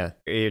me. Yeah.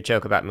 Your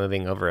joke about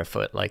moving over a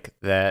foot like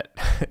that,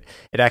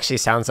 it actually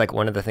sounds like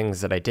one of the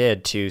things that I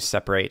did to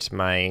separate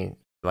my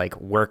like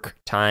work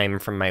time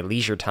from my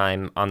leisure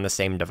time on the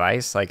same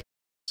device. Like,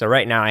 so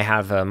right now I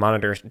have a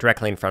monitor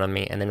directly in front of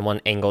me and then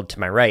one angled to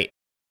my right.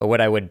 But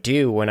what I would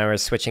do when I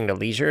was switching to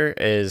leisure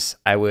is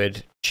I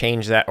would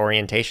change that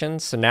orientation.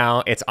 So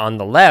now it's on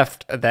the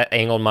left of that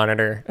angled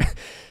monitor.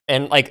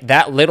 And like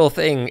that little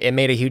thing, it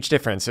made a huge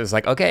difference. It was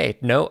like, okay,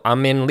 no,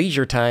 I'm in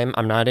leisure time.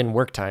 I'm not in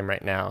work time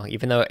right now,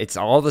 even though it's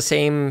all the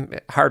same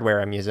hardware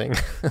I'm using.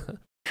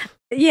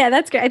 Yeah,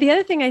 that's great. The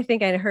other thing I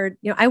think I heard,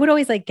 I would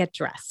always like get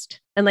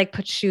dressed and like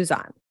put shoes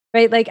on,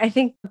 right? Like I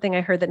think something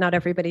I heard that not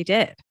everybody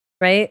did,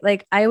 right?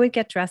 Like I would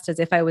get dressed as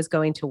if I was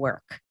going to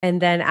work. And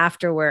then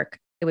after work,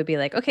 it would be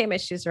like, okay, my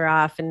shoes are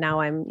off and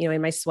now I'm,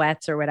 in my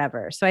sweats or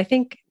whatever. So I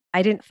think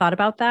I didn't thought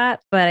about that,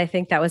 but I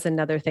think that was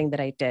another thing that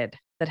I did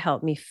that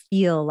helped me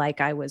feel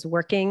like I was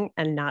working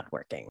and not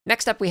working.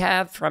 Next up, we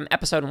have from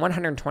episode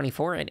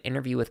 124, an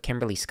interview with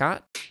Kimberly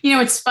Scott.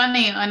 It's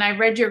funny. When I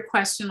read your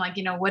question, like,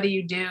 what do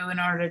you do in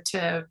order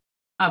to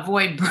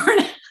avoid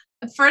burnout?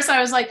 At first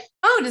I was like,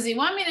 oh, does he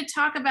want me to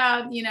talk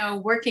about,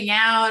 working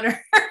out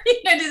or,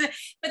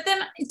 but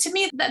then to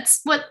me, that's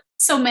what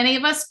so many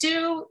of us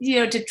do,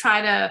 to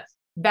try to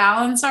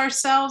balance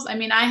ourselves. I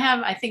mean, I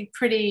have, I think,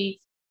 pretty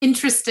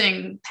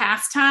interesting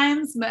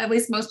pastimes, but at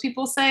least most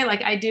people say,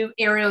 like I do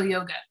aerial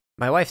yoga.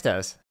 My wife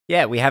does.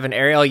 Yeah, we have an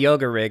aerial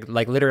yoga rig,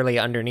 like literally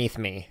underneath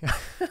me.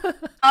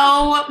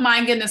 Oh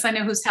my goodness, I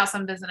know whose house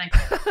I'm visiting.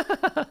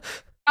 Oh,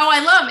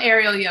 I love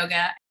aerial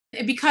yoga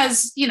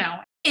because,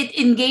 it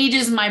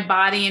engages my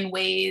body in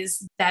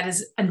ways that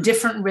is a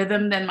different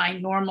rhythm than my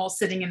normal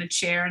sitting in a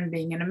chair and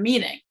being in a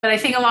meeting. But I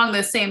think along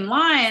those same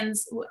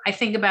lines, I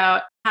think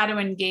about how to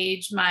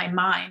engage my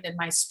mind and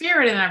my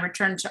spirit, and I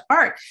return to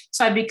art.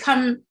 So I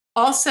become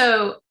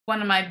also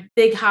one of my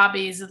big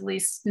hobbies, at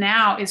least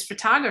now, is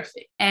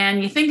photography.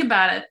 And you think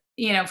about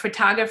it,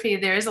 photography,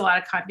 there is a lot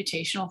of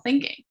computational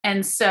thinking.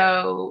 And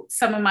so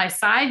some of my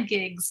side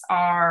gigs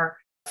are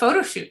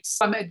photo shoots.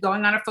 I'm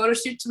going on a photo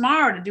shoot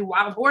tomorrow to do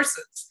wild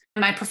horses.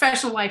 My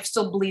professional life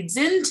still bleeds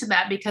into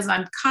that because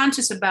I'm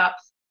conscious about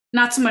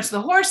not so much the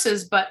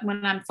horses, but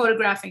when I'm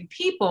photographing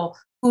people,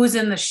 who's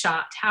in the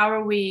shot? How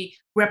are we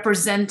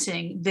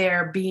representing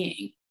their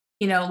being?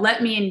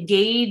 Let me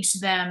engage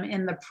them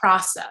in the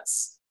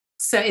process.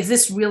 So is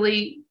this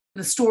really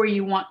the story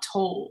you want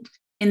told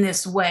in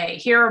this way?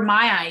 Here are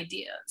my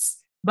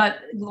ideas. but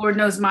Lord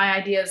knows my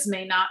ideas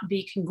may not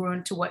be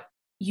congruent to what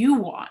you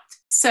want.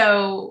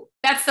 So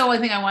that's the only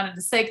thing I wanted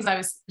to say, because I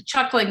was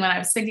chuckling when I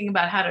was thinking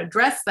about how to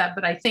address that,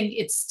 but I think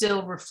it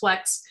still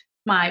reflects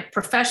my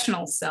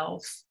professional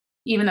self,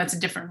 even though it's a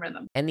different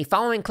rhythm. And the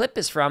following clip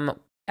is from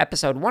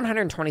episode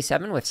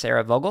 127 with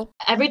Sarah Vogel.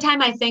 Every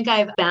time I think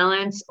I've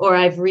balanced or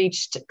I've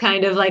reached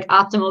kind of like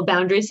optimal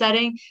boundary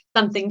setting,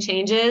 something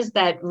changes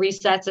that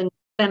resets, and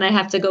then I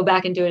have to go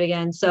back and do it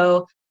again.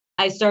 So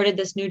I started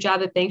this new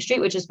job at Bank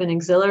Street, which has been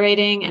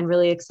exhilarating and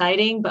really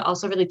exciting, but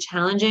also really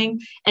challenging.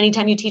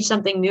 Anytime you teach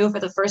something new for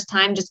the first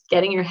time, just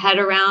getting your head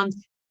around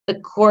the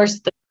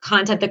course, the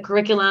content, the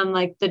curriculum,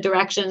 like the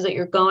directions that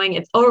you're going,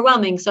 it's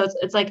overwhelming. So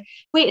it's like,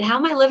 wait, how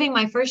am I living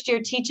my first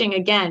year teaching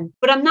again?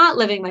 But I'm not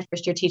living my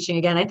first year teaching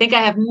again. I think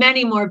I have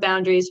many more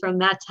boundaries from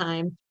that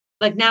time.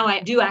 Like now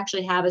I do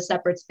actually have a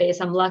separate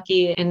space. I'm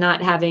lucky in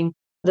not having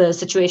the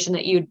situation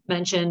that you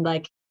mentioned.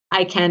 Like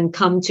I can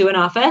come to an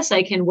office,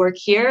 I can work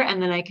here, and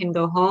then I can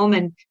go home,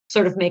 and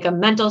sort of make a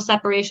mental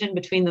separation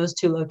between those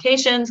two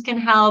locations can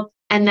help.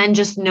 And then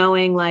just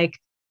knowing, like,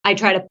 I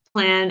try to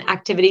plan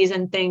activities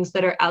and things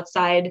that are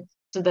outside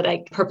so that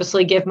I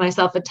purposely give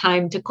myself a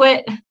time to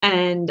quit.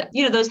 And,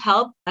 those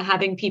help.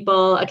 Having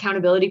people,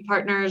 accountability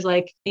partners,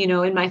 like,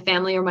 in my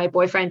family or my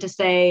boyfriend to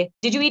say,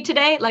 did you eat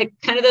today? Like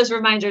kind of those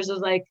reminders of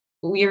like,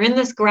 you're in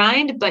this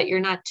grind, but you're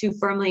not too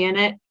firmly in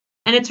it.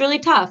 And it's really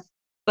tough.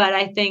 But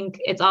I think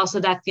it's also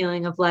that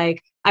feeling of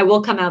like, I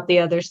will come out the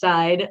other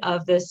side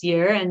of this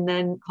year and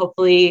then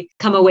hopefully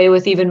come away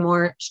with even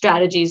more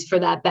strategies for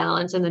that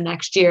balance in the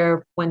next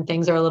year when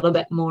things are a little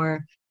bit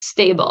more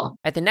stable.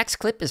 The next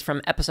clip is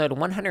from episode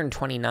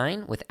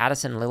 129 with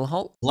Addison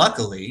Lilholt.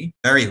 Luckily,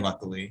 very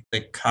luckily,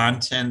 the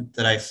content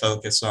that I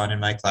focus on in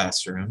my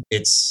classroom,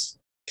 it's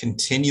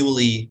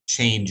continually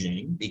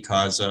changing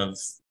because of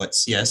what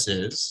CS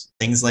is.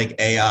 Things like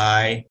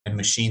AI and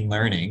machine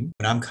learning.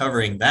 When I'm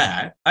covering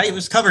that, I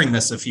was covering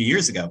this a few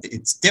years ago.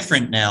 It's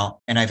different now,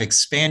 and I've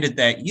expanded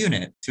that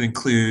unit to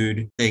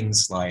include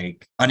things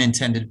like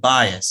unintended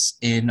bias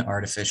in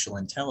artificial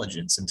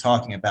intelligence and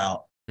talking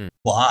about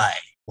why.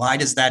 Why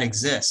does that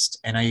exist?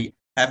 And I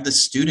have the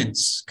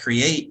students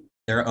create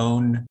their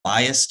own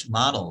biased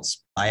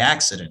models by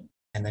accident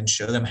and then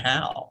show them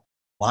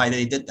why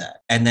they did that,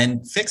 and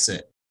then fix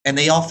it. And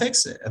they all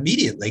fix it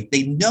immediately.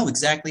 They know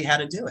exactly how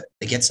to do it.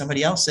 They get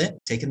somebody else in,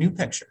 take a new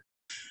picture.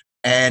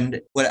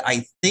 And what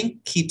I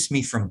think keeps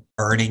me from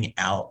burning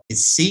out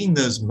is seeing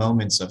those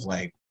moments of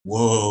like,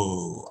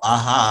 whoa,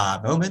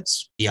 aha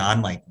moments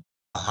beyond like,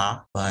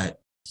 aha. But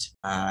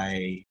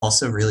I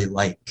also really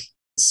like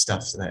the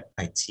stuff that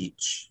I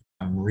teach.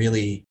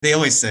 They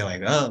always say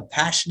like, oh,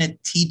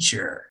 passionate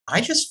teacher.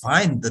 I just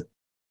find the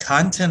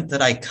content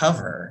that I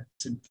cover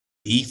to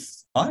be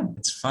fun.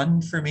 It's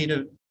fun for me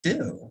to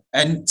do.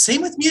 And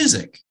same with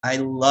music. I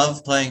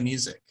love playing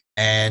music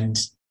and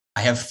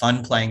I have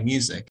fun playing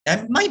music.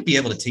 I might be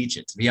able to teach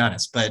it, to be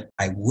honest, but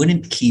I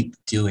wouldn't keep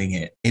doing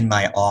it in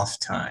my off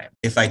time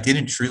if I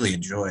didn't truly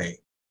enjoy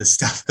the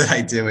stuff that I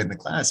do in the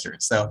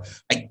classroom. So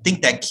I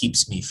think that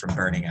keeps me from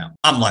burning out.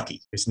 I'm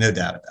lucky. There's no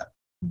doubt about it.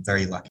 I'm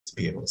very lucky to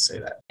be able to say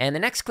that. And the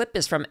next clip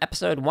is from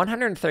episode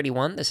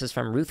 131. This is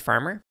from Ruth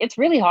Farmer. It's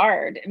really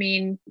hard. I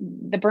mean,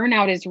 the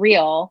burnout is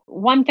real.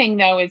 One thing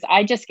though is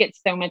I just get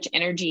so much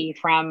energy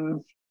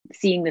from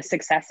seeing the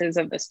successes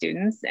of the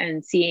students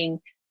and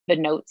seeing the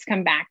notes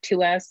come back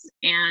to us.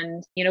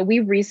 And, we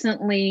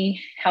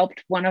recently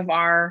helped one of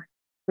our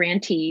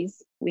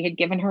grantees. We had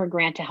given her a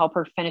grant to help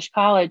her finish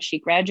college. She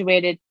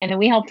graduated, and then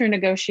we helped her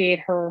negotiate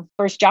her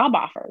first job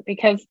offer,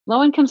 because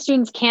low-income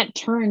students can't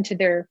turn to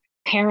their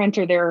parent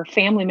or their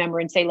family member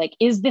and say like,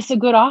 is this a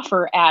good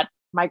offer at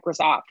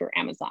Microsoft or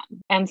Amazon?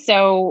 And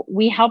so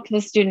we helped the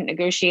student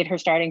negotiate her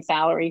starting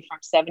salary from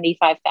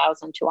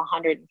 $75,000 to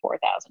 $104,000.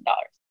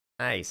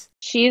 Nice.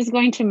 She is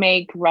going to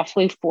make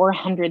roughly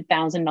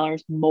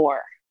 $400,000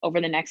 more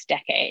over the next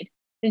decade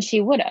than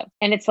she would have.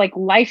 And it's like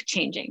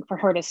life-changing for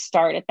her to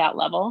start at that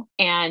level.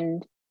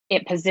 And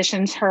it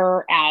positions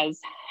her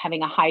as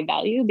having a high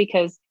value,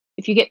 because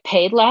if you get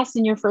paid less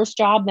in your first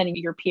job than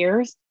your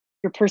peers,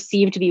 you're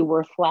perceived to be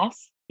worth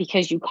less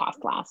because you cost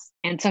less.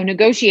 And so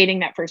negotiating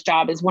that first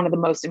job is one of the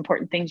most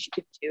important things you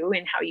could do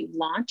in how you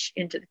launch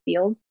into the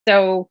field.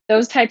 So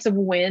those types of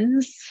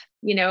wins,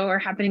 are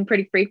happening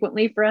pretty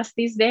frequently for us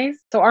these days.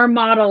 So our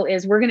model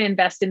is we're going to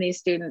invest in these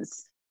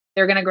students.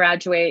 They're going to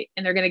graduate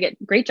and they're going to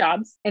get great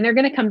jobs, and they're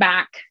going to come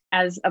back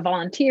as a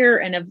volunteer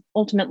and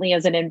ultimately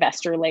as an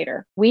investor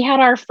later. We had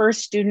our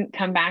first student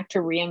come back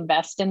to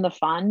reinvest in the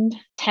fund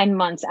 10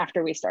 months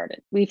after we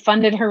started. We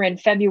funded her in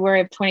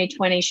February of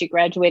 2020. She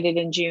graduated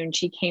in June.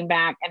 She came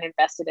back and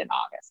invested in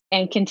August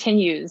and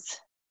continues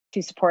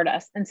to support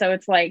us. And so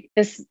it's like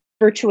this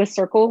virtuous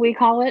circle, we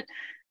call it,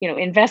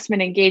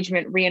 investment,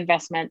 engagement,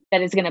 reinvestment,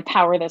 that is going to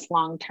power this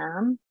long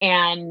term.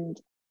 And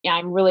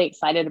I'm really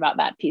excited about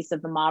that piece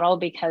of the model,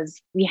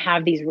 because we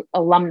have these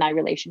alumni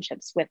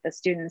relationships with the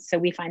students. So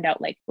we find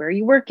out like, where are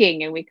you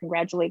working? And we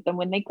congratulate them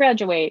when they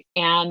graduate,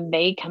 and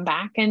they come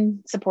back and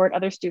support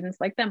other students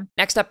like them.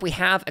 Next up, we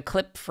have a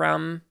clip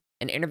from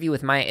an interview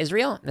with Maya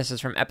Israel. This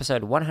is from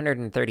episode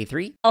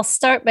 133. I'll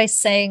start by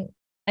saying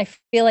I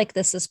feel like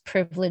this is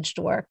privileged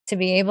work to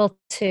be able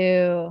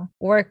to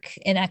work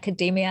in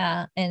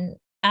academia and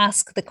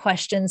ask the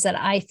questions that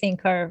I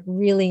think are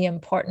really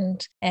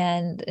important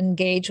and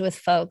engage with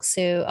folks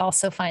who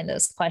also find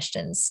those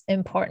questions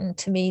important.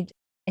 To me,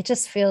 it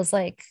just feels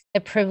like a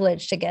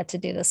privilege to get to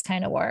do this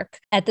kind of work.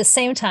 At the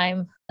same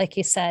time, like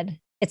you said,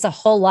 it's a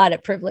whole lot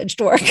of privileged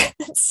work.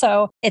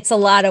 So it's a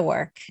lot of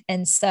work.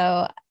 And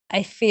so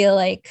I feel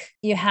like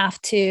you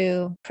have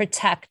to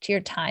protect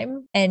your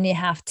time and you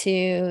have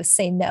to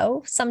say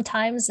no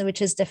sometimes,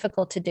 which is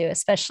difficult to do,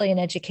 especially in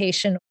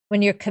education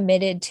when you're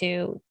committed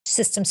to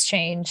systems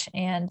change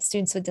and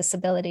students with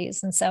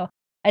disabilities. And so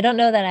I don't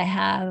know that I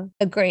have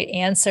a great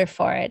answer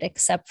for it,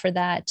 except for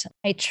that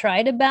I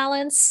try to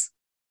balance.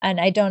 And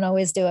I don't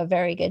always do a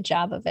very good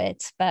job of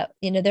it. But,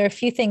 there are a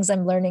few things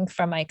I'm learning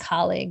from my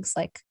colleagues.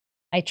 Like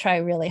I try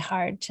really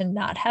hard to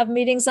not have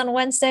meetings on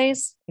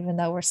Wednesdays, even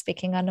though we're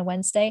speaking on a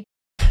Wednesday.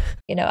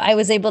 I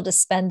was able to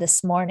spend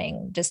this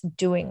morning just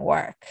doing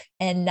work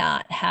and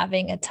not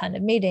having a ton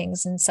of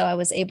meetings. And so I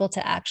was able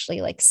to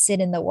actually sit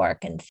in the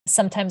work. And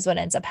sometimes what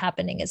ends up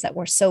happening is that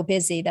we're so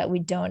busy that we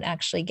don't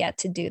actually get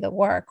to do the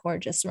work. We're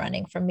just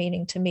running from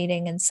meeting to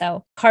meeting. And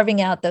so carving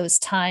out those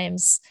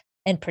times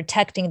and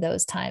protecting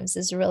those times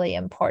is really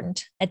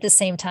important. At the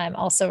same time,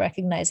 also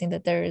recognizing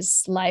that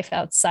there's life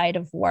outside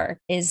of work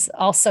is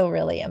also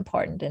really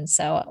important. And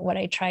so what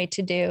I try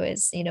to do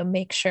is,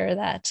 make sure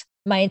that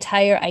my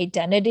entire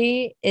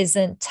identity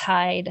isn't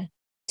tied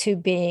to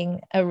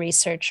being a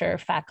researcher,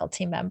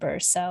 faculty member.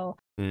 So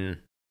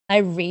I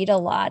read a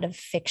lot of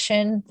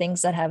fiction,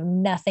 things that have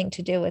nothing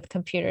to do with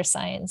computer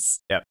science.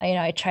 Yep.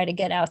 I try to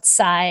get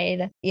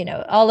outside,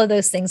 all of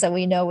those things that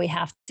we know we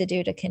have to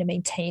do to kind of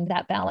maintain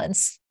that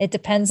balance. It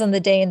depends on the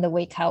day and the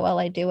week, how well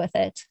I do with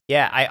it.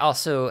 Yeah, I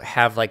also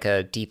have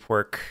a deep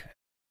work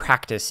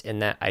practice in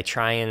that I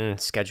try and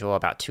schedule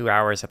about 2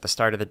 hours at the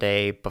start of the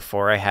day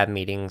before I have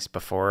meetings,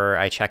 before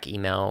I check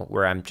email,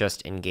 where I'm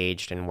just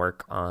engaged in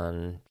work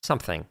on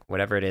something,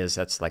 whatever it is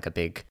that's a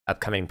big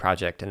upcoming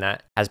project. And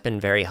that has been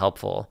very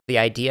helpful. The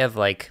idea of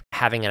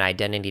having an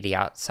identity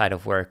outside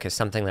of work is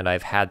something that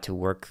I've had to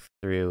work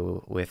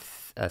through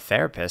with a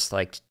therapist,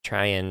 to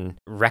try and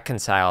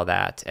reconcile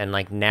that. And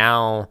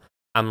now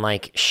I'm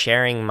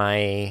sharing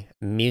my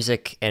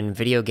music and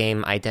video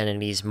game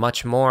identities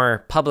much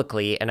more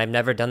publicly, and I've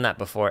never done that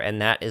before.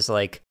 And that is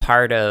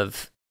part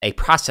of a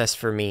process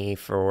for me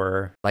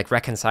for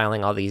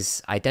reconciling all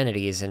these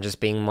identities and just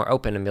being more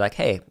open and be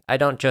hey, I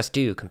don't just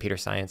do computer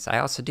science. I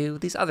also do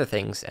these other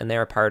things, and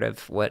they're a part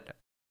of what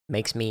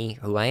makes me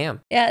who I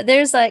am. Yeah,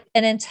 there's an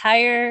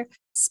entire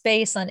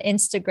space on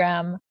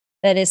Instagram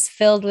that is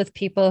filled with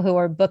people who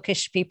are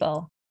bookish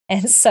people.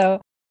 And so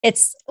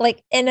it's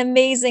an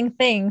amazing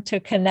thing to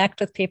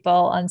connect with people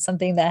on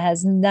something that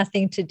has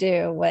nothing to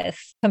do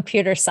with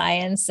computer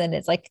science. And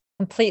it's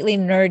completely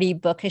nerdy,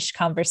 bookish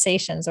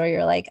conversations where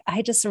you're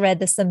I just read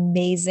this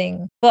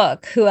amazing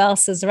book. Who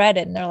else has read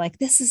it? And they're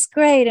this is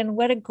great. And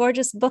what a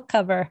gorgeous book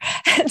cover.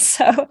 And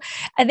so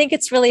I think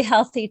it's really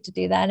healthy to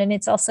do that. And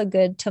it's also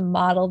good to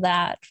model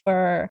that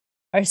for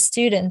our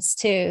students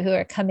too, who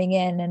are coming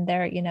in and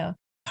they're,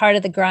 part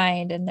of the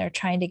grind, and they're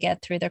trying to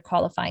get through their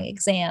qualifying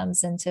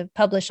exams and to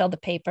publish all the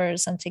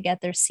papers and to get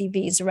their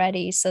CVs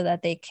ready so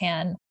that they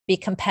can be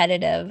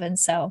competitive. And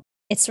so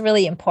it's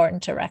really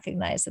important to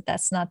recognize that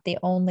that's not the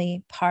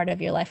only part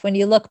of your life. When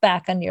you look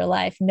back on your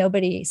life,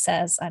 nobody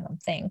says, I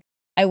don't think,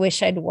 I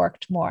wish I'd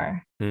worked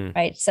more,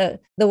 right? So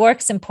the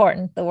work's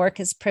important. The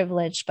work is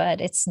privileged, but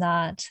it's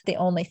not the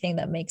only thing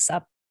that makes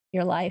up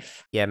your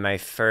life. Yeah, my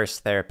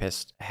first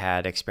therapist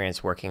had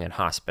experience working in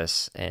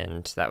hospice,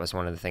 and that was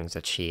one of the things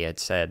that she had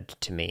said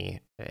to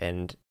me.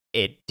 And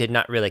it did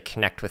not really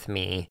connect with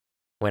me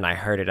when I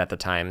heard it at the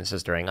time. This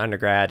was during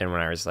undergrad and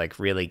when I was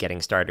really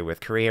getting started with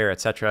career,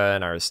 etc.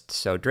 And I was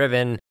so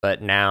driven.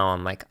 But now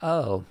I'm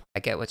oh, I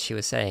get what she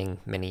was saying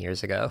many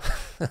years ago.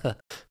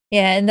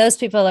 Yeah, and those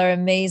people are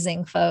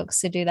amazing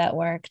folks who do that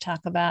work,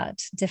 talk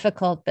about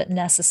difficult but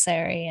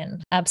necessary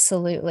and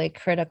absolutely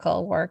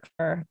critical work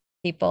for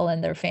people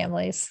and their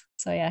families.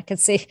 So yeah, I could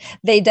see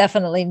they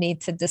definitely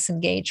need to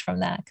disengage from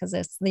that because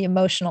it's the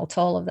emotional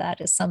toll of that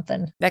is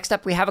something. Next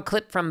up, we have a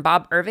clip from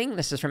Bob Irving.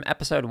 This is from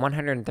episode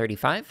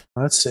 135.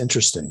 That's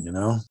interesting,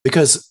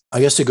 because I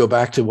guess to go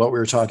back to what we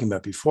were talking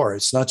about before,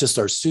 it's not just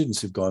our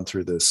students who've gone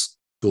through this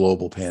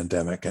global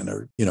pandemic and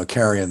are,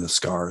 carrying the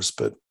scars,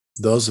 but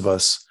those of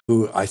us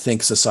who I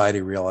think society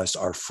realized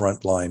are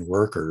frontline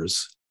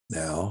workers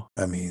now.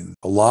 I mean,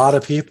 a lot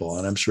of people,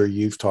 and I'm sure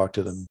you've talked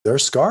to them, they're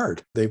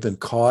scarred. They've been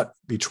caught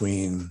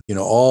between,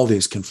 all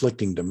these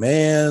conflicting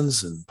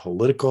demands and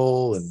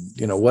political and,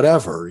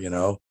 whatever,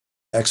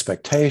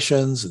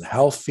 expectations and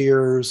health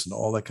fears and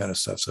all that kind of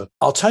stuff. So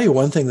I'll tell you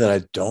one thing that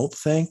I don't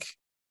think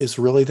is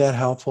really that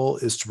helpful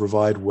is to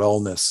provide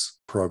wellness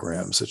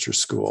programs at your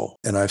school.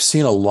 And I've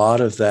seen a lot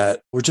of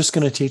that. We're just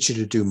going to teach you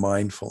to do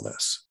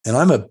mindfulness. And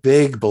I'm a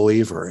big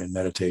believer in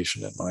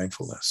meditation and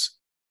mindfulness.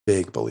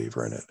 big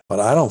believer in it. But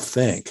I don't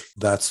think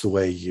that's the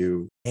way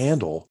you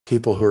handle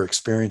people who are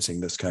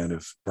experiencing this kind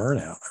of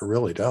burnout. I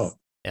really don't.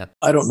 Yeah.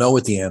 I don't know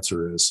what the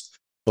answer is.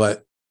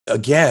 But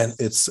again,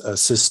 it's a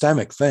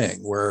systemic thing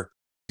where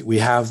we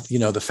have,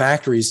 the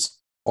factories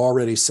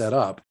already set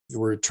up.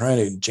 We're trying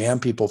to jam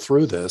people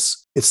through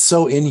this. It's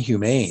so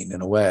inhumane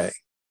in a way.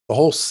 The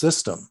whole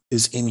system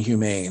is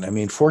inhumane. I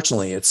mean,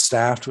 fortunately, it's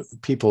staffed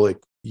with people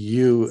like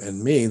you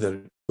and me that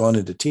have gone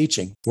into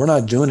teaching. We're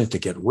not doing it to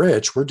get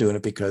rich. We're doing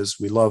it because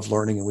we love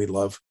learning and we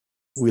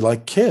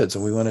like kids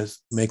and we want to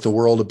make the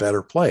world a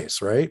better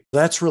place, right?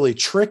 That's really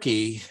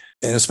tricky.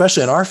 And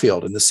especially in our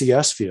field, in the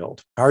CS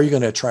field, how are you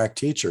going to attract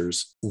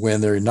teachers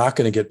when they're not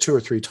going to get 2 or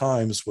 3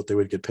 times what they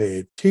would get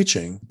paid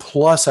teaching,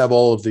 plus have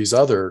all of these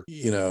other,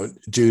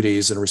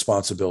 duties and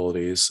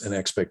responsibilities and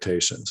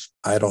expectations?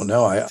 I don't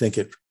know. I think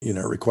it,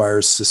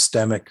 requires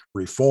systemic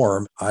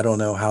reform. I don't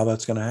know how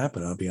that's going to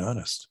happen, I'll be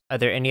honest. Are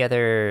there any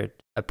other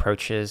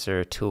approaches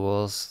or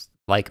tools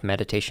like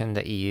meditation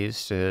that you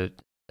use to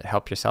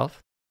help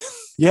yourself?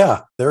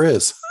 Yeah, there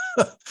is.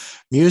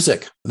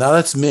 Music. Now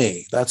that's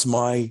me. That's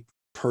my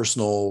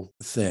personal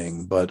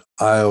thing, but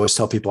I always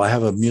tell people I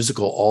have a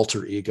musical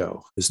alter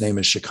ego. His name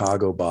is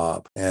Chicago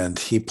Bob, and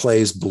he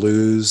plays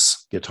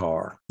blues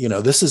guitar.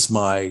 This is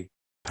my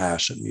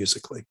passion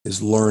musically,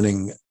 is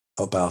learning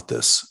about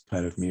this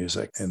kind of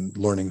music and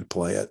learning to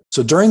play it.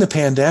 So during the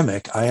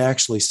pandemic, I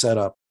actually set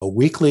up a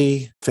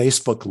weekly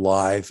Facebook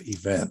Live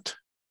event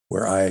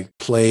where I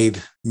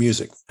played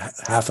music,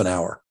 half an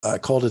hour. I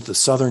called it the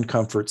Southern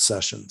Comfort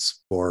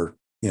Sessions, or,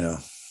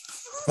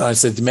 I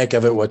said, to make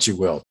of it what you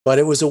will. But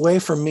it was a way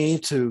for me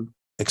to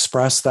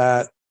express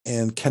that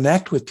and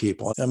connect with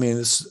people. I mean,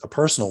 it's a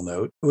personal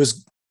note. It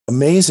was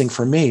amazing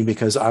for me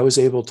because I was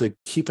able to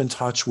keep in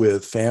touch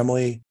with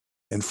family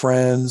and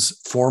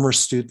friends, former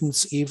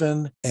students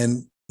even,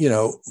 and,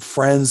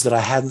 friends that I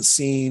hadn't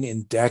seen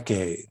in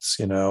decades,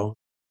 and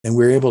we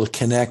were able to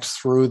connect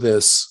through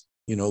this,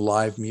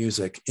 live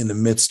music in the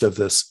midst of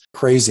this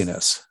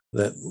craziness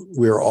that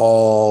we're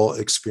all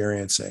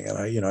experiencing. And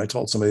I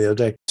told somebody the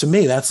other day, to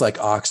me, that's like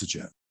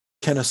oxygen.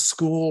 Can a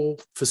school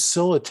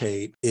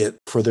facilitate it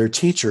for their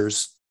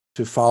teachers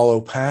to follow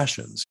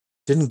passions?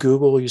 Didn't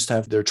Google used to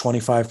have their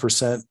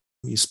 25%?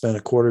 You spend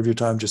a quarter of your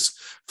time just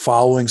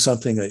following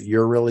something that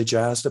you're really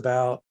jazzed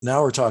about.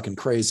 Now we're talking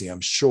crazy,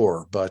 I'm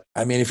sure. But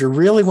I mean, if you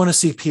really want to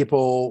see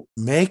people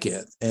make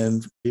it,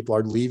 and people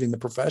are leaving the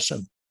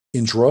profession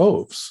in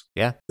droves.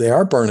 Yeah. They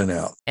are burning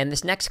out. And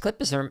this next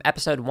clip is from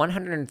episode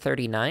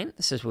 139.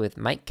 This is with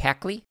Mike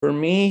Cackley. For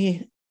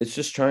me, it's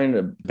just trying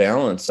to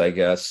balance, I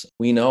guess.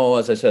 We know,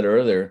 as I said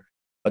earlier,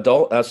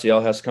 adult SEL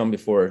has to come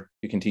before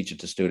you can teach it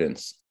to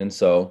students. And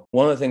so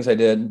one of the things I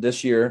did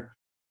this year,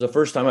 the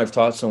first time I've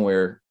taught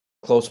somewhere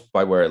close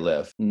by where I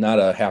live, not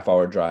a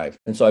half-hour drive.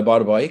 And so I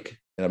bought a bike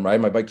and I'm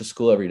riding my bike to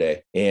school every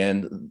day.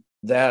 And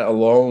that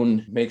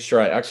alone makes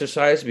sure I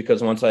exercise,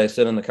 because once I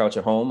sit on the couch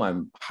at home,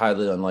 I'm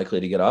highly unlikely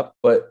to get up.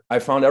 But I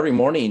found every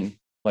morning,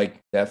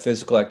 like, that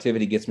physical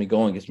activity gets me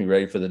going, gets me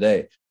ready for the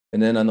day.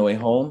 And then on the way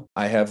home,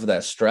 I have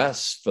that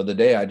stress for the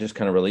day. I just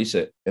kind of release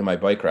it in my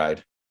bike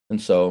ride.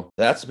 And so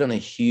that's been a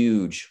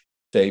huge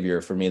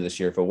savior for me this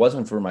year. If it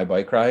wasn't for my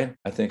bike ride,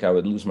 I think I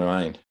would lose my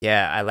mind.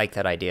 Yeah, I like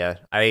that idea.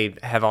 I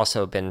have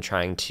also been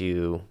trying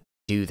to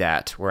do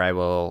that, where I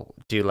will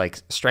do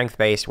like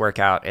strength-based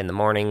workout in the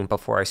morning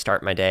before I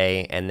start my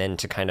day, and then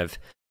to kind of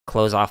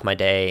close off my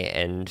day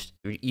and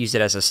use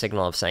it as a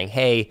signal of saying,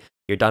 hey,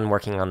 you're done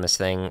working on this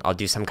thing. I'll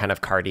do some kind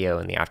of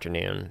cardio in the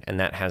afternoon. And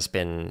that has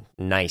been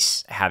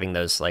nice, having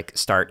those like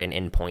start and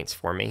end points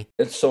for me.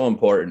 It's so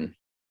important,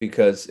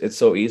 because it's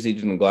so easy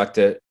to neglect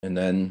it. And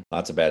then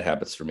lots of bad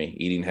habits for me,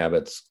 eating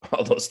habits,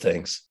 all those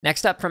things.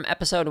 Next up from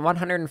episode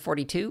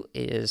 142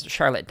 is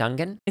Charlotte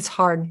Dungan. It's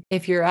hard.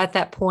 If you're at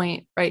that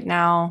point right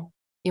now,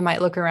 you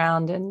might look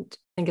around and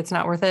think it's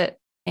not worth it.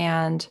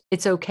 And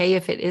it's okay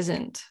if it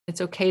isn't.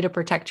 It's okay to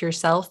protect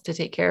yourself, to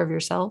take care of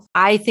yourself.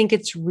 I think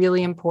it's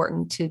really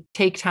important to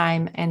take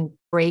time and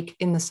break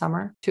in the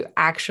summer to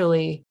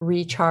actually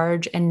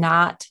recharge and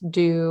not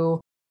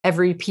do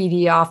every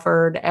PD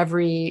offered,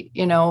 every,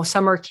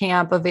 summer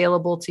camp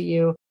available to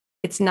you.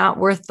 It's not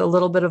worth the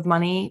little bit of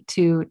money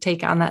to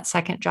take on that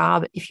second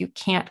job if you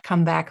can't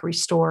come back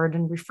restored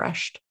and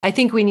refreshed. I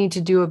think we need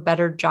to do a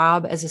better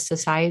job as a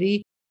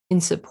society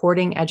in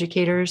supporting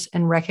educators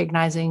and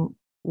recognizing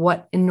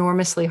what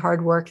enormously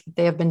hard work that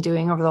they have been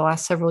doing over the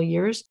last several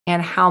years,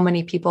 and how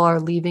many people are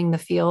leaving the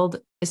field,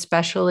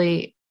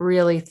 especially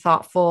really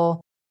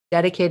thoughtful,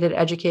 dedicated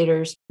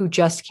educators who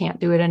just can't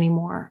do it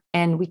anymore.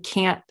 And we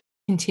can't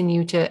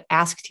continue to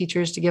ask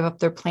teachers to give up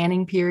their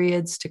planning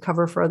periods to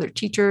cover for other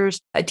teachers.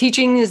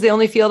 Teaching is the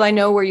only field I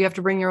know where you have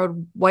to bring your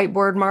own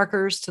whiteboard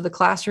markers to the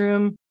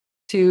classroom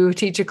to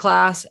teach a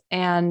class.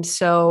 And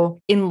so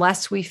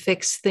unless we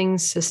fix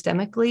things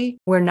systemically,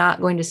 we're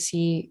not going to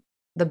see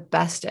the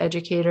best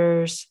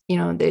educators.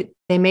 They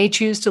may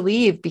choose to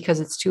leave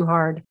because it's too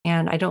hard.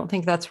 And I don't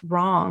think that's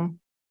wrong.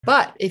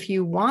 But if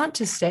you want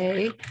to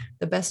stay,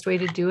 the best way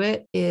to do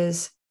it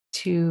is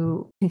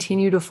to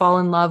continue to fall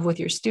in love with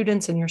your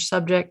students and your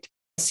subject,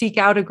 seek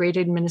out a great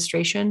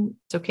administration.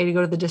 It's okay to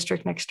go to the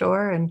district next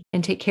door and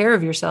take care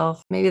of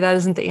yourself. Maybe that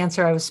isn't the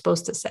answer I was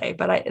supposed to say,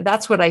 but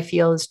that's what I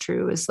feel is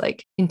true, is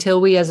like, until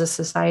we as a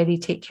society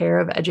take care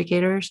of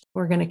educators,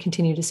 we're going to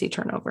continue to see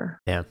turnover.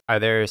 Yeah. Are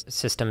there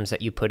systems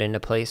that you put into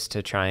place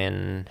to try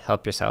and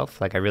help yourself?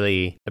 Like, I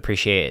really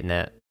appreciate it, and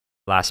that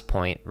last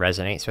point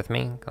resonates with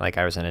me. Like,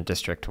 I was in a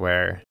district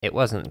where it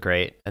wasn't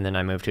great, and then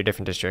I moved to a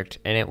different district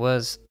and it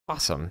was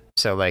awesome.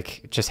 So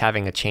like, just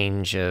having a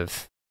change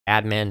of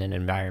admin and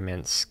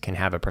environments can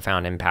have a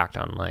profound impact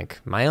on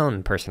like my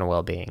own personal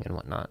well-being and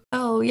whatnot.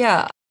 Oh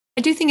yeah.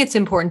 I do think it's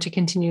important to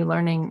continue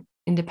learning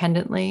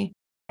independently.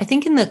 I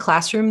think in the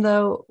classroom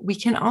though, we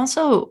can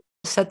also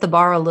set the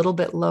bar a little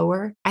bit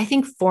lower. I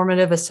think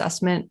formative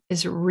assessment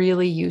is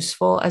really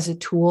useful as a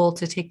tool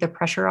to take the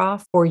pressure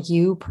off for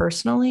you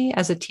personally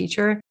as a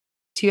teacher,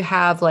 to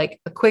have like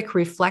a quick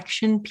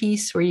reflection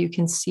piece where you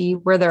can see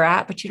where they're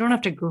at, but you don't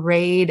have to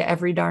grade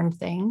every darn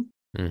thing.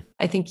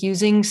 I think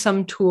using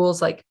some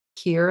tools like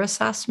peer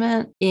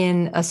assessment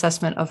in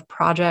assessment of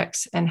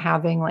projects and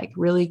having like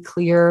really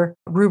clear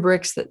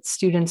rubrics that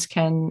students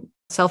can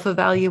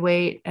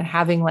self-evaluate, and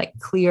having like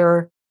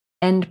clear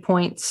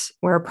endpoints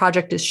where a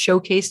project is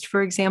showcased,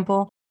 for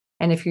example.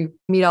 And if you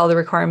meet all the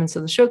requirements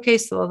of the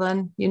showcase, well,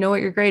 then you know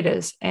what your grade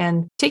is.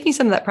 And taking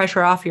some of that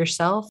pressure off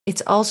yourself,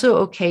 it's also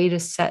okay to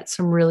set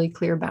some really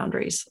clear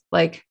boundaries.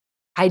 Like,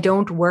 I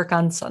don't work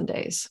on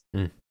Sundays.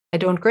 I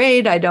don't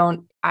grade. I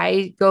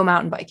go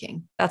mountain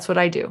biking. That's what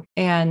I do.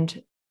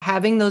 And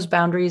having those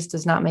boundaries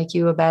does not make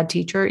you a bad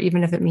teacher,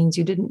 even if it means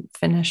you didn't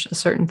finish a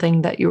certain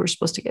thing that you were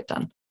supposed to get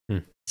done.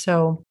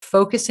 So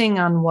focusing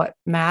on what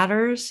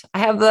matters. I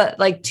have the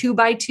like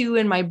 2x2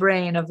 in my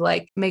brain of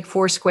like, make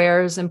 4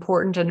 squares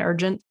important and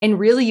urgent. And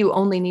really you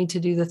only need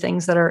to do the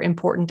things that are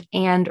important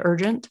and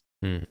urgent.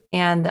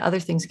 And the other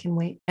things can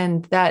wait.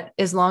 And that,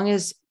 as long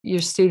as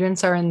your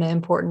students are in the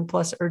important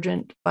plus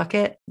urgent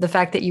bucket, the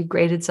fact that you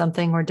graded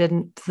something or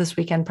didn't this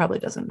weekend probably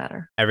doesn't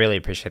matter. I really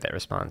appreciate that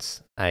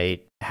response.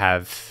 I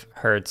have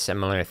heard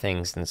similar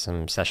things in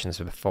some sessions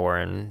before,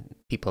 and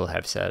people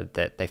have said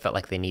that they felt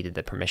like they needed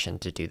the permission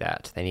to do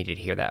that. They needed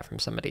to hear that from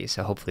somebody.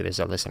 So hopefully there's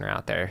a listener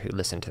out there who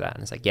listened to that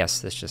and is like, yes,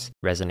 this just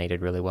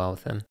resonated really well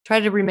with them. Try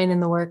to remain in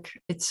the work.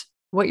 It's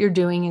what you're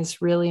doing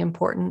is really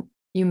important.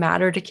 You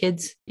matter to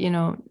kids.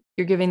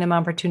 You're giving them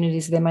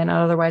opportunities they might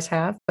not otherwise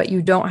have, but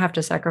you don't have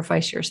to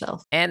sacrifice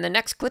yourself. And the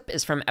next clip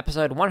is from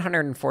episode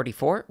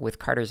 144 with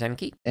Carter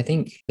Zenke. I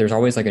think there's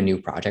always like a new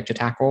project to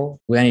tackle.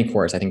 With any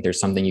course, I think there's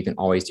something you can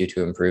always do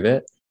to improve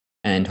it.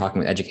 And talking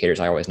with educators,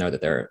 I always know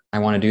that I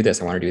want to do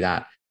this, I want to do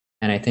that.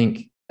 And I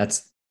think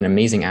that's an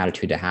amazing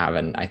attitude to have.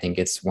 And I think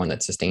it's one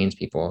that sustains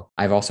people.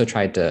 I've also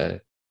tried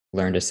to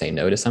learn to say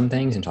no to some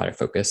things and try to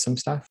focus some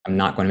stuff. I'm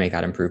not going to make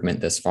that improvement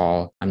this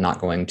fall. I'm not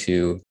going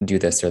to do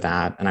this or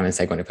that. And I'm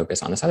instead going to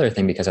focus on this other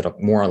thing because it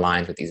more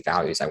aligns with these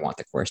values I want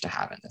the course to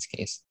have in this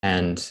case.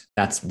 And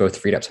that's both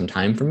freed up some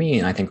time for me,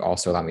 and I think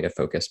also allowed me to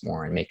focus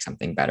more and make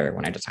something better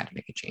when I decide to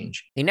make a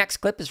change. The next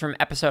clip is from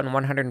episode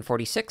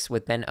 146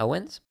 with Ben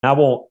Owens. I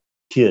won't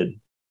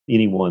kid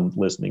anyone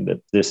listening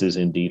that this is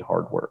indeed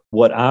hard work.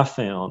 What I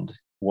found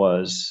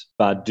was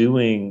by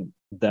doing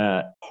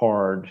that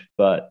hard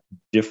but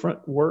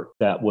different work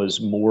that was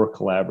more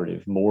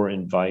collaborative, more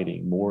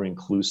inviting, more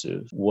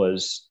inclusive,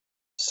 was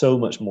so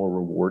much more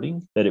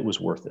rewarding that it was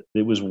worth it.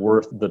 It was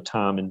worth the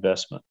time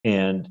investment.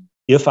 And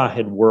if I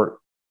had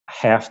worked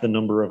half the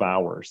number of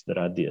hours that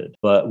I did,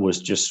 but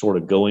was just sort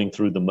of going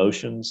through the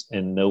motions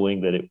and knowing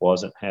that it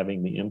wasn't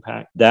having the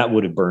impact, that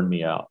would have burned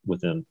me out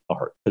within a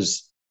heart.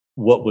 Because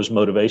what was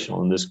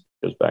motivational, and this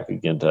goes back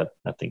again to,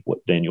 I think,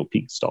 what Daniel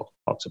Peake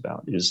talks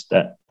about, is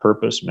that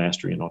purpose,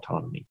 mastery, and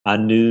autonomy. I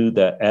knew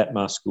that at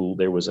my school,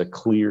 there was a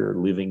clear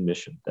living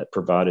mission that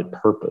provided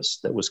purpose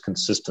that was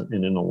consistent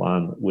and in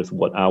alignment with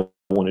what I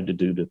wanted to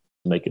do to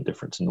make a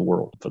difference in the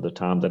world for the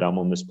time that I'm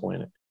on this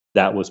planet.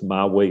 That was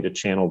my way to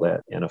channel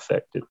that and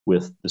affect it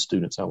with the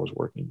students I was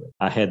working with.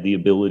 I had the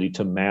ability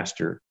to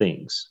master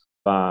things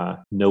by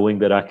knowing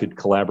that I could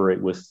collaborate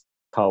with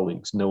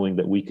colleagues, knowing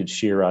that we could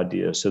share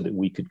ideas so that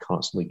we could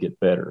constantly get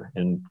better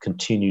and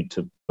continue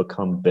to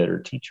become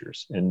better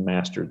teachers and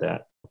master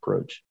that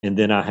approach. And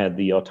then I had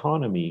the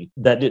autonomy.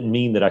 That didn't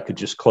mean that I could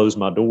just close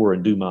my door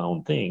and do my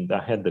own thing.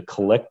 I had the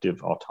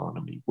collective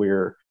autonomy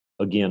where,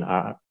 again,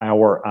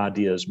 our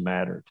ideas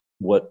mattered.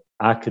 What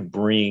I could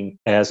bring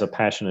as a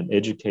passionate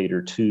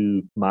educator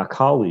to my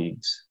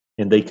colleagues,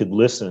 and they could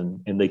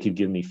listen and they could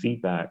give me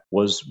feedback,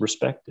 was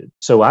respected.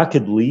 So I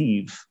could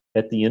leave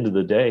at the end of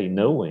the day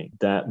knowing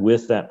that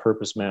with that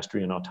purpose,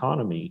 mastery, and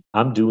autonomy,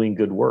 I'm doing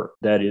good work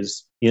that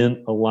is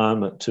in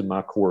alignment to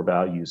my core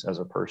values as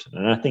a person.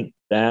 And I think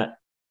that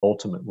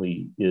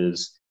ultimately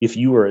is, if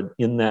you are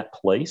in that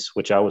place,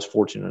 which I was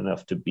fortunate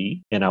enough to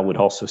be, and I would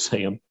also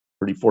say I'm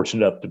pretty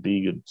fortunate enough to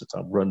be, since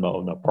I run my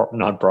own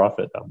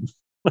nonprofit,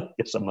 I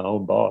guess I'm my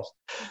own boss.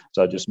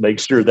 So I just make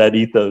sure that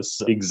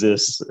ethos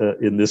exists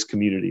in this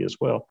community as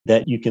well,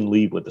 that you can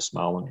leave with a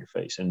smile on your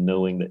face and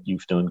knowing that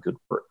you've done good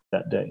work.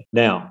 that day.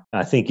 Now,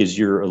 I think as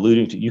you're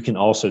alluding to, you can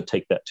also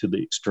take that to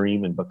the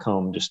extreme and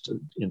become just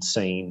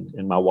insane.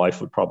 And my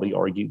wife would probably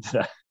argue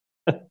that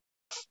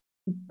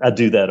I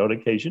do that on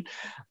occasion.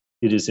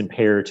 It is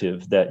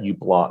imperative that you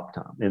block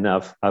time. And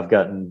I've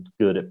gotten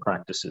good at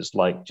practices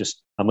like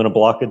just, I'm going to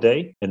block a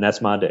day and that's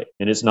my day.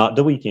 And it's not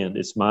the weekend.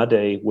 It's my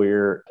day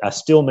where I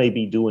still may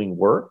be doing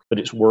work, but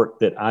it's work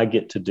that I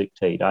get to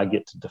dictate. I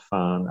get to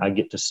define. I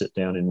get to sit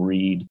down and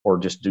read or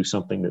just do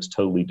something that's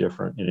totally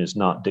different and is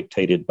not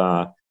dictated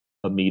by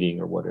a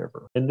meeting or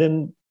whatever. And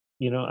then,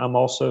 I'm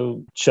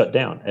also shut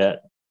down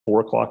at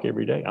 4:00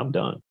 every day. I'm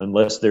done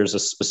unless there's a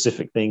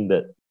specific thing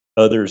that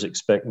others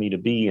expect me to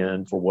be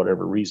in for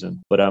whatever reason.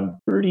 But I'm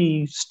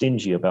pretty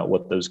stingy about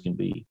what those can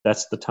be.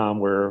 That's the time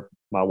where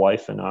my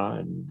wife and I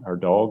and our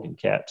dog and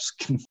cats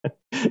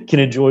can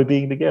enjoy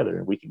being together.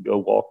 And we can go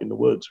walk in the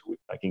woods, or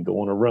I can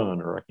go on a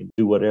run, or I can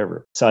do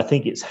whatever. So I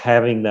think it's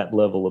having that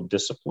level of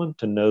discipline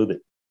to know that,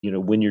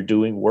 when you're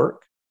doing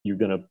work, you're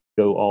going to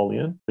go all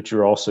in, but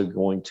you're also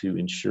going to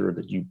ensure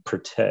that you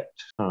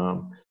protect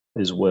time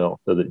as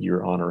well so that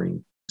you're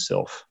honoring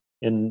self.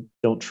 And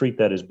don't treat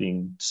that as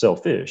being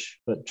selfish,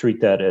 but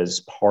treat that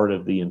as part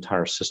of the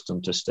entire system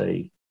to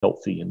stay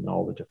healthy in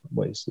all the different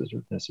ways that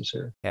are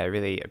necessary. Yeah, I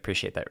really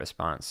appreciate that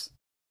response.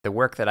 The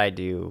work that I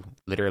do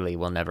literally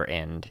will never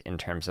end in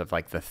terms of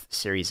like the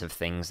series of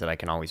things that I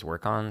can always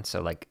work on.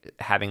 So like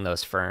having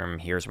those firm,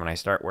 here's when I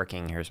start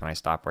working, here's when I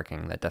stop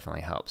working, that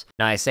definitely helps.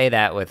 Now I say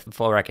that with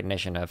full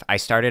recognition of I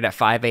started at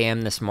 5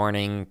 a.m. this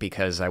morning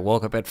because I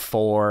woke up at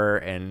 4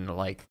 and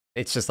like,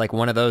 it's just like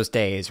one of those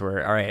days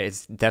where, all right,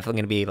 it's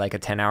definitely going to be like a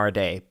 10-hour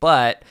day.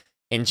 But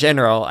in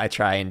general, I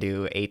try and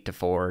do 8 to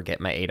 4,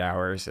 get my 8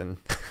 hours. And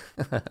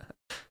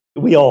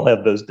we all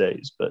have those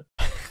days. But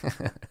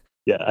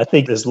yeah, I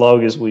think as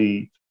long as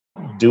we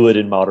do it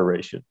in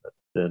moderation,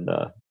 then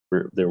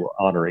we're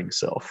honoring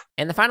self.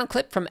 And the final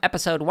clip from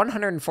episode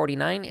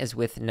 149 is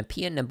with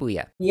Napia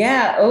Nabuya.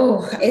 Yeah.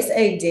 Oh, it's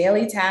a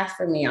daily task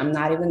for me. I'm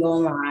not even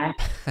going to lie.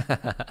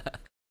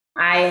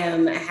 I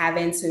am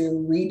having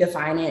to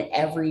redefine it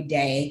every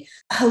day.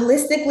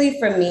 Holistically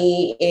for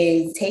me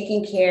is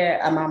taking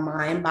care of my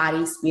mind,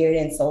 body, spirit,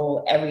 and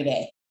soul every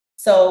day.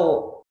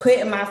 So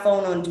putting my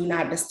phone on do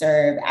not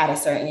disturb at a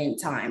certain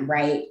time,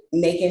 right?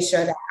 Making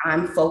sure that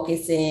I'm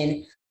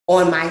focusing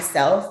on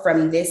myself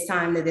from this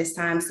time to this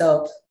time.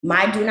 So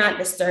my do not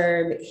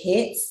disturb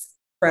hits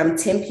from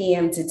 10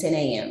 p.m. to 10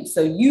 a.m.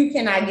 So you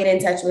cannot get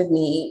in touch with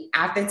me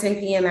after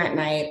 10 p.m. at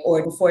night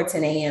or before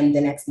 10 a.m.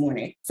 the next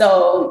morning.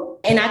 So,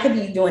 and I could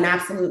be doing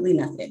absolutely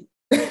nothing,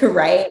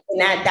 right?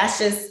 And that's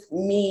just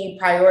me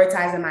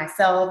prioritizing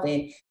myself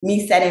and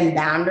me setting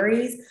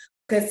boundaries,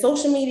 because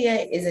social media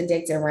is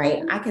addicting,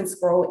 right? I can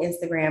scroll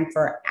Instagram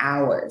for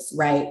hours,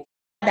 right?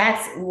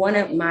 That's one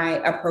of my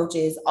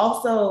approaches.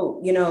 Also,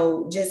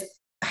 just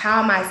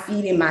how am I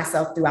feeding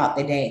myself throughout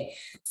the day?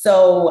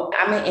 So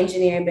I'm an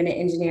engineer, been an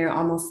engineer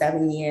almost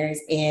 7 years,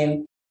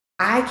 and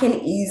I can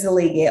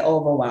easily get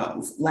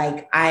overwhelmed.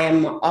 Like I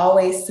am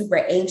always super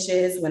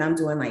anxious when I'm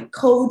doing like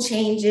code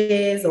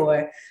changes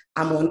or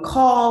I'm on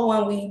call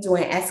when we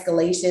doing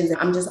escalations.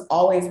 I'm just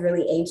always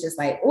really anxious.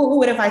 Like, oh,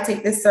 what if I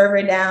take this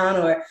server down?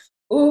 Or,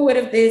 oh, what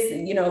if this,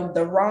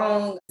 the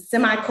wrong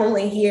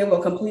semicolon here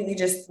will completely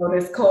just throw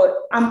this code.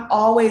 I'm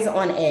always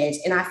on edge.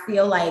 And I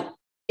feel like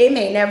it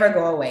may never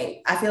go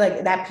away. I feel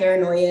like that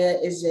paranoia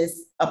is just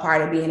a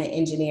part of being an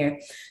engineer.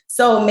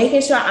 So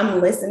making sure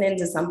I'm listening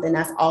to something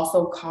that's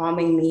also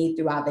calming me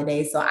throughout the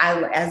day. So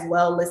I as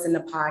well listen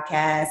to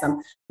podcasts. I'm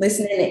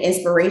listening to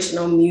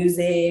inspirational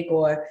music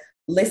or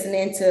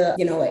listening to,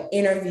 an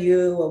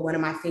interview of one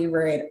of my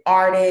favorite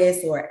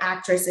artists or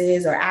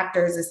actresses or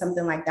actors or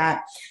something like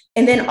that.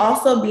 And then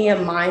also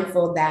being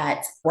mindful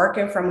that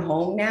working from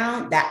home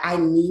now, that I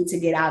need to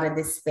get out of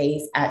this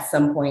space at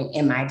some point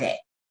in my day.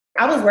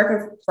 I was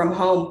working from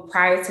home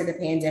prior to the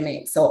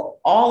pandemic. So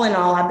all in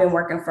all, I've been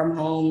working from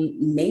home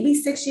maybe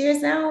 6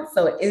 years now.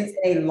 So it's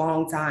a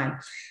long time.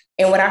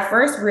 And what I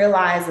first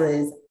realized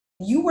was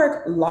you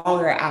work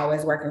longer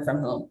hours working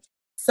from home.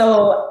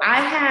 So I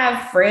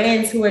have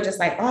friends who are just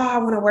like, oh, I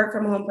want to work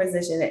from home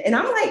position. And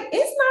I'm like,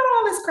 it's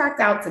not all it's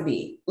cracked out to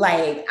be.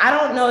 Like, I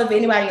don't know if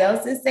anybody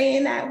else is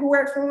saying that who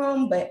works from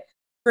home, but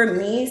for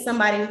me,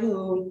 somebody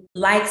who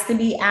likes to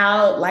be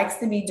out, likes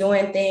to be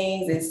doing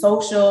things and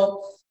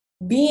social,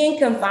 being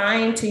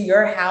confined to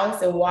your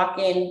house and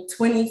walking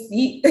 20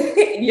 feet,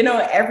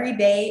 every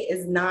day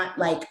is not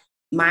like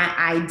my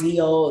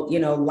ideal,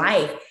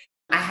 life.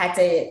 I had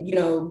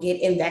to,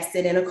 get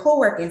invested in a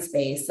co-working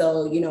space.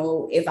 So,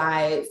 if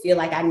I feel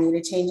like I need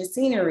a change of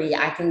scenery,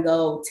 I can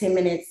go 10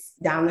 minutes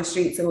down the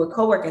street to a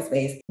co-working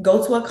space,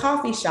 go to a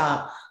coffee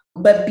shop.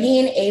 But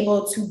being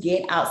able to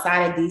get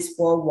outside of these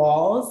four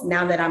walls,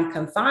 now that I'm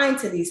confined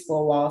to these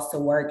four walls to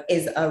work,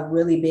 is a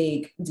really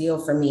big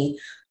deal for me.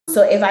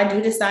 So if I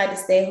do decide to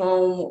stay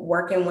home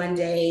working one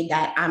day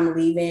that I'm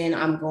leaving,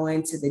 I'm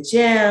going to the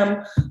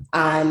gym,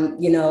 I'm,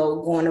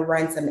 going to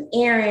run some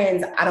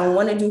errands. I don't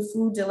want to do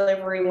food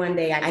delivery one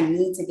day. I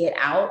need to get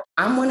out.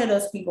 I'm one of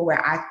those people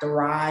where I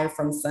thrive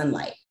from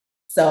sunlight.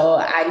 So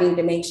I need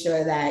to make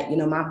sure that,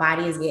 my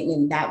body is getting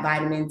in that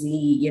vitamin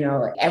D,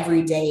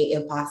 every day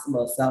if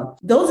possible. So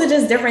those are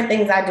just different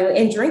things I do.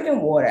 And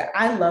drinking water.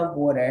 I love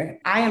water.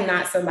 I am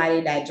not somebody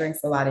that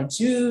drinks a lot of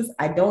juice.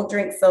 I don't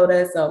drink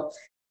soda. So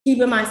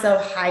keeping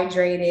myself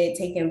hydrated,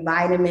 taking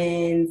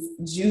vitamins,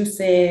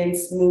 juicing,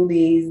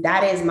 smoothies,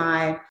 that is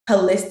my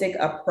holistic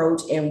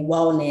approach in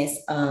wellness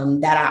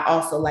that I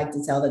also like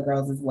to tell the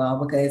girls as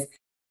well, because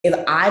if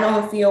I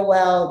don't feel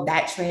well,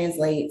 that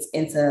translates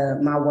into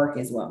my work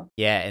as well.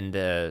 Yeah, and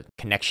the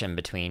connection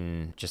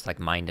between just like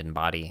mind and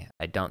body.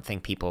 I don't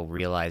think people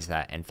realize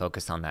that and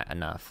focus on that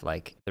enough.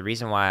 Like the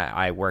reason why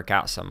I work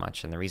out so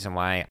much and the reason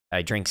why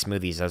I drink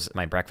smoothies as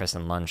my breakfast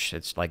and lunch,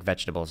 it's like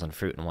vegetables and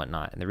fruit and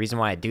whatnot. And the reason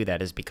why I do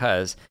that is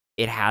because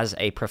it has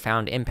a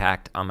profound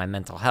impact on my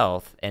mental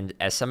health. And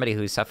as somebody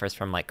who suffers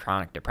from like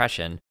chronic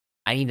depression,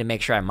 I need to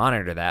make sure I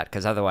monitor that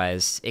because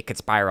otherwise it could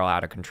spiral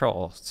out of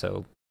control.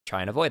 So try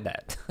and avoid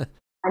that.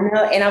 I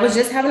know. And I was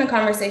just having a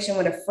conversation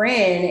with a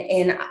friend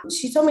and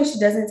she told me she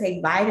doesn't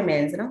take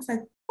vitamins. And I was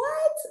like,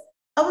 what?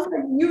 I was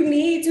like,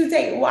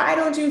 why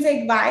don't you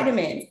take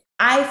vitamins?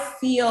 I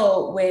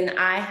feel when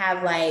I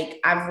have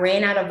I've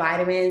ran out of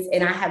vitamins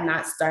and I have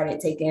not started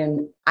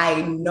taking,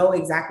 I know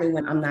exactly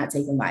when I'm not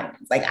taking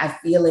vitamins. Like I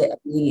feel it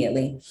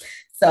immediately.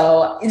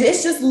 So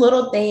it's just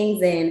little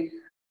things. And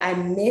I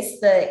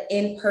miss the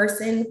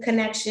in-person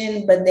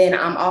connection, but then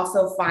I'm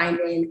also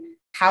finding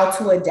how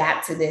to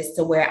adapt to this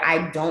to where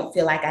I don't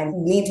feel like I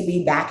need to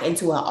be back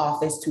into an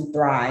office to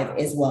thrive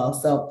as well.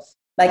 So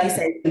like you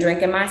said,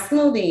 drinking my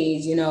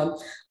smoothies,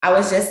 I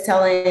was just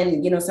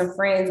telling, some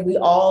friends, we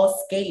all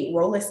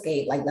roller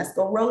skate, like let's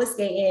go roller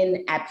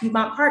skating at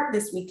Piedmont Park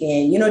this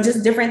weekend,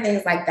 just different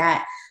things like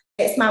that.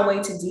 It's my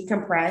way to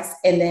decompress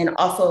and then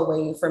also a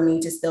way for me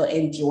to still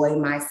enjoy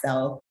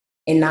myself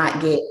and not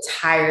get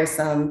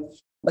tiresome.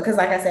 Because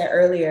like I said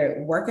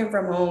earlier, working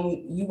from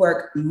home, you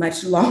work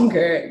much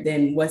longer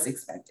than what's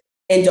expected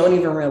and don't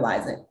even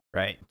realize it.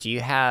 Right. Do you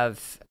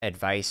have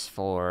advice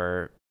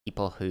for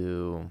people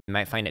who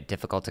might find it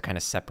difficult to kind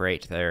of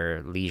separate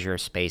their leisure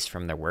space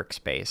from their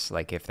workspace?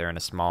 Like if they're in a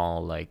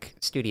small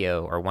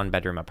studio or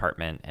 1-bedroom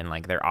apartment and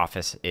their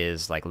office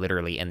is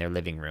literally in their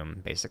living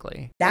room,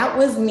 basically. That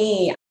was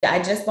me.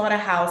 I just bought a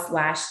house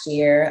last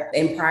year.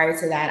 And prior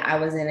to that, I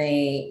was in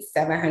a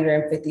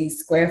 750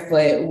 square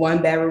foot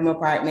 1-bedroom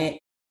apartment.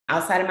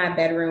 Outside of my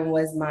bedroom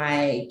was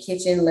my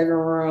kitchen, living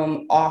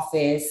room,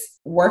 office,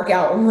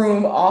 workout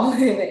room, all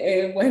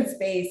in one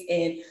space.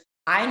 And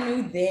I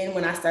knew then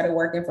when I started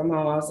working from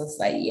home, I was just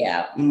like,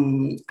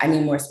 I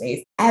need more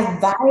space.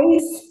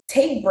 Advice,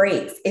 take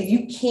breaks. If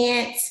you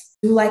can't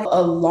do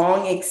a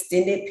long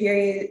extended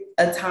period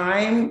of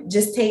time,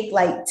 just take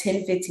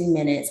 10, 15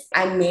 minutes.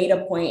 I made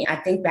a point, I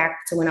think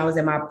back to when I was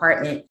in my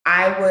apartment,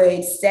 I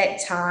would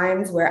set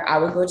times where I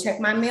would go check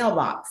my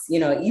mailbox,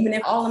 even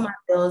if all of my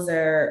bills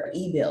are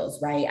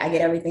e-bills, right? I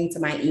get everything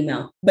to my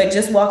email, but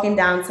just walking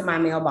down to my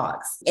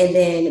mailbox and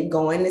then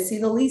going to see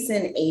the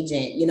leasing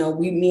agent,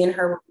 me and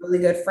her were really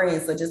good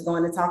friends. So just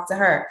going to talk to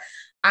her.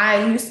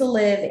 I used to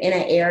live in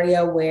an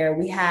area where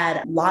we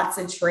had lots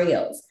of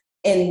trails.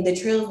 And the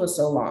trails were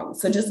so long.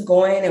 So just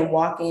going and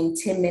walking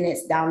 10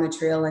 minutes down the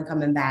trail and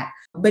coming back.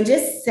 But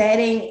just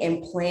setting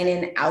and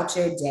planning out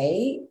your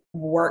day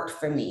worked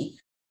for me.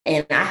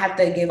 And I have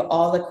to give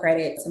all the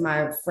credit to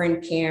my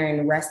friend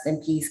Karen, rest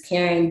in peace.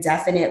 Karen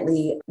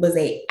definitely was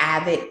an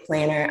avid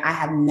planner. I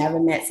have never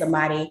met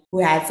somebody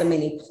who had so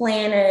many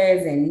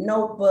planners and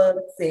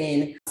notebooks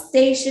and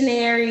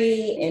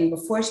stationery. And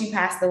before she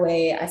passed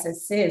away, I said,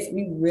 sis,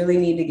 we really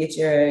need to get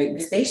your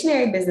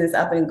stationery business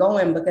up and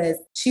going, because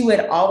she would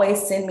always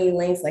send me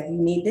links like, you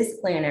need this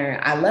planner.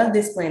 I love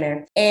this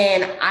planner.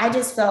 And I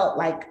just felt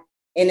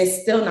and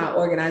it's still not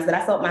organized, but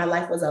I felt my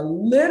life was a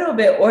little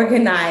bit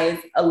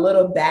organized, a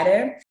little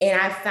better. And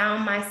I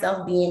found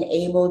myself being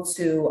able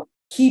to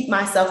keep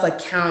myself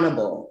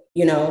accountable,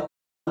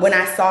 when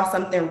I saw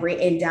something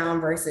written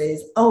down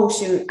versus, oh,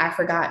 shoot, I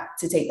forgot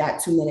to take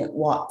that 2-minute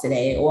walk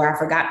today, or I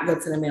forgot to go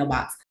to the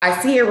mailbox.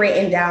 I see it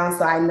written down,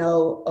 so I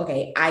know,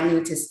 okay, I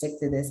need to stick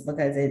to this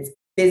because it's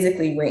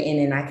physically written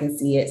and I can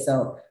see it.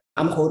 So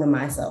I'm holding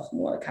myself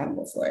more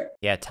accountable for it.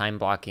 Yeah, time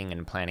blocking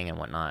and planning and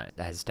whatnot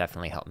has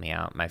definitely helped me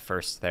out. My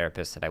first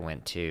therapist that I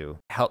went to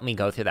helped me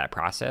go through that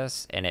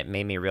process, and it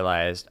made me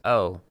realize,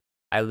 oh,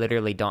 I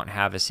literally don't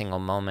have a single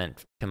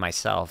moment to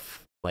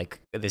myself.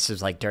 This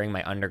was during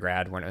my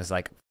undergrad when it was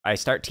I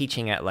start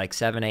teaching at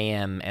 7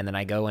 a.m. and then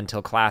I go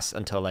until class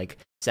until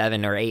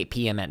 7 or 8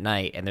 p.m. at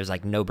night, and there's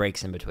no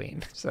breaks in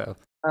between. So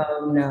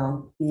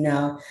oh,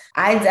 no.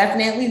 I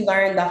definitely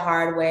learned the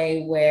hard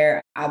way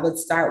where I would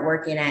start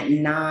working at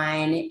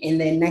 9.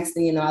 And then next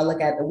thing you know, I look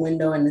at the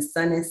window and the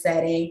sun is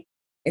setting.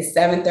 It's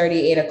 7:30,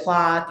 8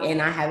 o'clock, and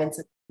I haven't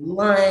taken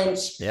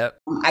lunch. Yep.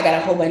 I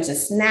got a whole bunch of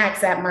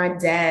snacks at my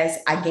desk.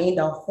 I gained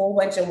a whole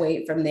bunch of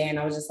weight from there. And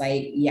I was just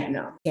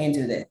no, can't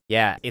do this.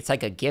 Yeah, it's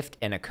like a gift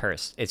and a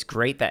curse. It's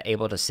great that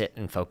able to sit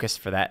and focus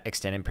for that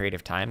extended period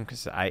of time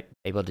because I'm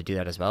able to do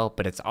that as well.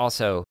 But it's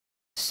also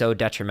so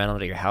detrimental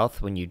to your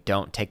health when you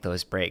don't take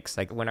those breaks.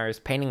 Like when I was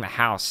painting the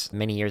house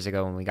many years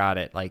ago when we got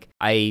it, like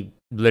I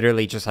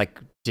literally just like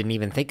didn't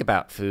even think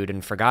about food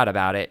and forgot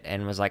about it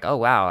and was like, oh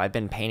wow, I've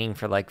been painting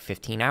for like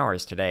 15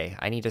 hours today.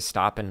 I need to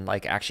stop and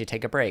like actually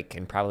take a break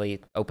and probably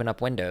open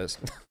up windows.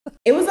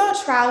 It was all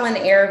trial and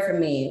error for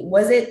me.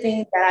 Was it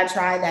things that I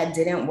tried that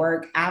didn't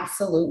work?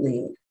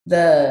 Absolutely.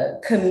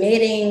 The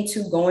committing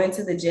to going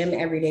to the gym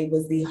every day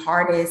was the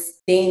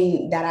hardest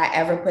thing that I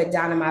ever put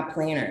down in my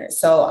planner.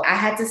 So I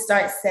had to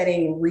start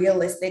setting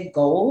realistic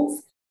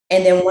goals.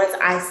 And then once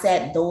I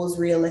set those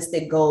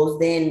realistic goals,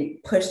 then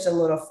pushed a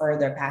little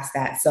further past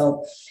that.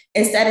 So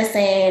instead of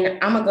saying,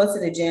 I'm gonna go to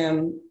the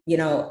gym,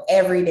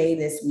 every day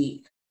this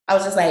week, I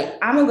was just like,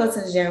 I'm gonna go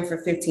to the gym for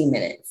 15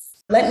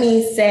 minutes. Let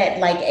me set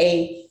like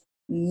a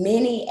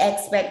mini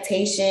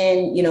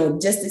expectation,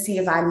 just to see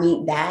if I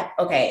meet that.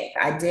 Okay,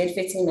 I did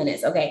 15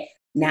 minutes. Okay,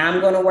 now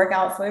I'm going to work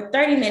out for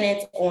 30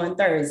 minutes on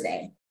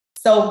Thursday.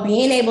 So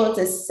being able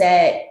to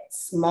set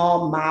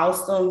small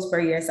milestones for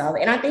yourself.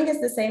 And I think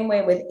it's the same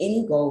way with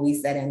any goal we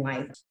set in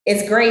life.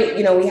 It's great,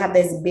 we have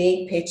this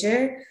big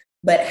picture,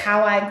 but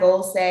how I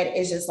goal set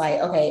is just like,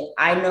 okay,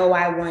 I know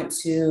I want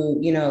to,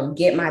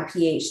 get my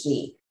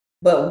PhD.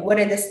 But what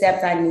are the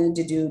steps I need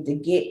to do to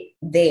get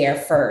there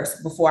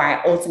first before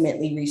I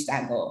ultimately reach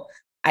that goal?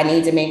 I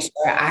need to make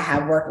sure I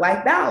have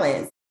work-life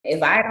balance.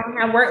 If I don't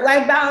have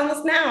work-life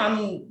balance now,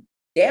 I'm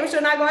damn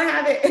sure not going to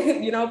have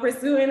it,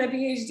 pursuing a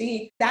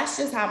PhD. That's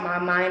just how my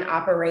mind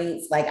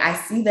operates. Like I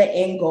see the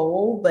end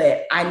goal,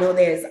 but I know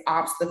there's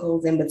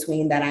obstacles in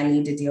between that I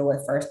need to deal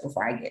with first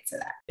before I get to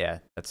that. Yeah,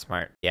 that's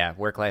smart. Yeah,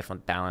 work-life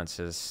balance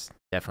is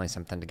definitely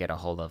something to get a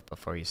hold of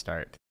before you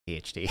start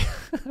PhD.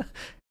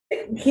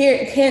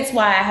 Hence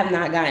why I have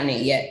not gotten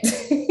it yet.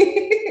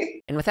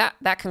 And with that,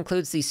 that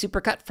concludes the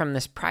supercut from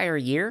this prior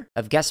year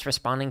of guests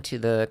responding to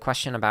the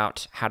question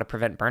about how to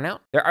prevent burnout.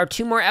 There are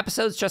 2 more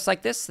episodes just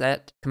like this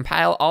that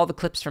compile all the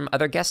clips from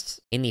other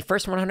guests in the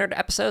first 100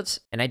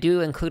 episodes, and I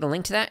do include a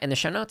link to that in the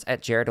show notes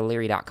at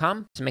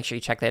jaredoleary.com, so make sure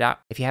you check that out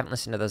if you haven't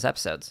listened to those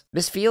episodes.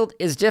 This field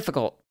is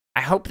difficult. I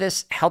hope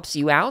this helps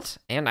you out,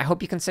 and I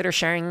hope you consider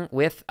sharing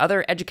with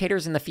other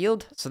educators in the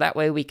field so that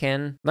way we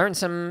can learn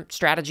some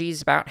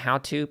strategies about how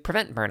to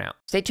prevent burnout.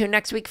 Stay tuned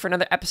next week for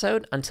another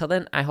episode. Until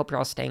then, I hope you're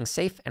all staying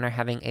safe and are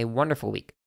having a wonderful week.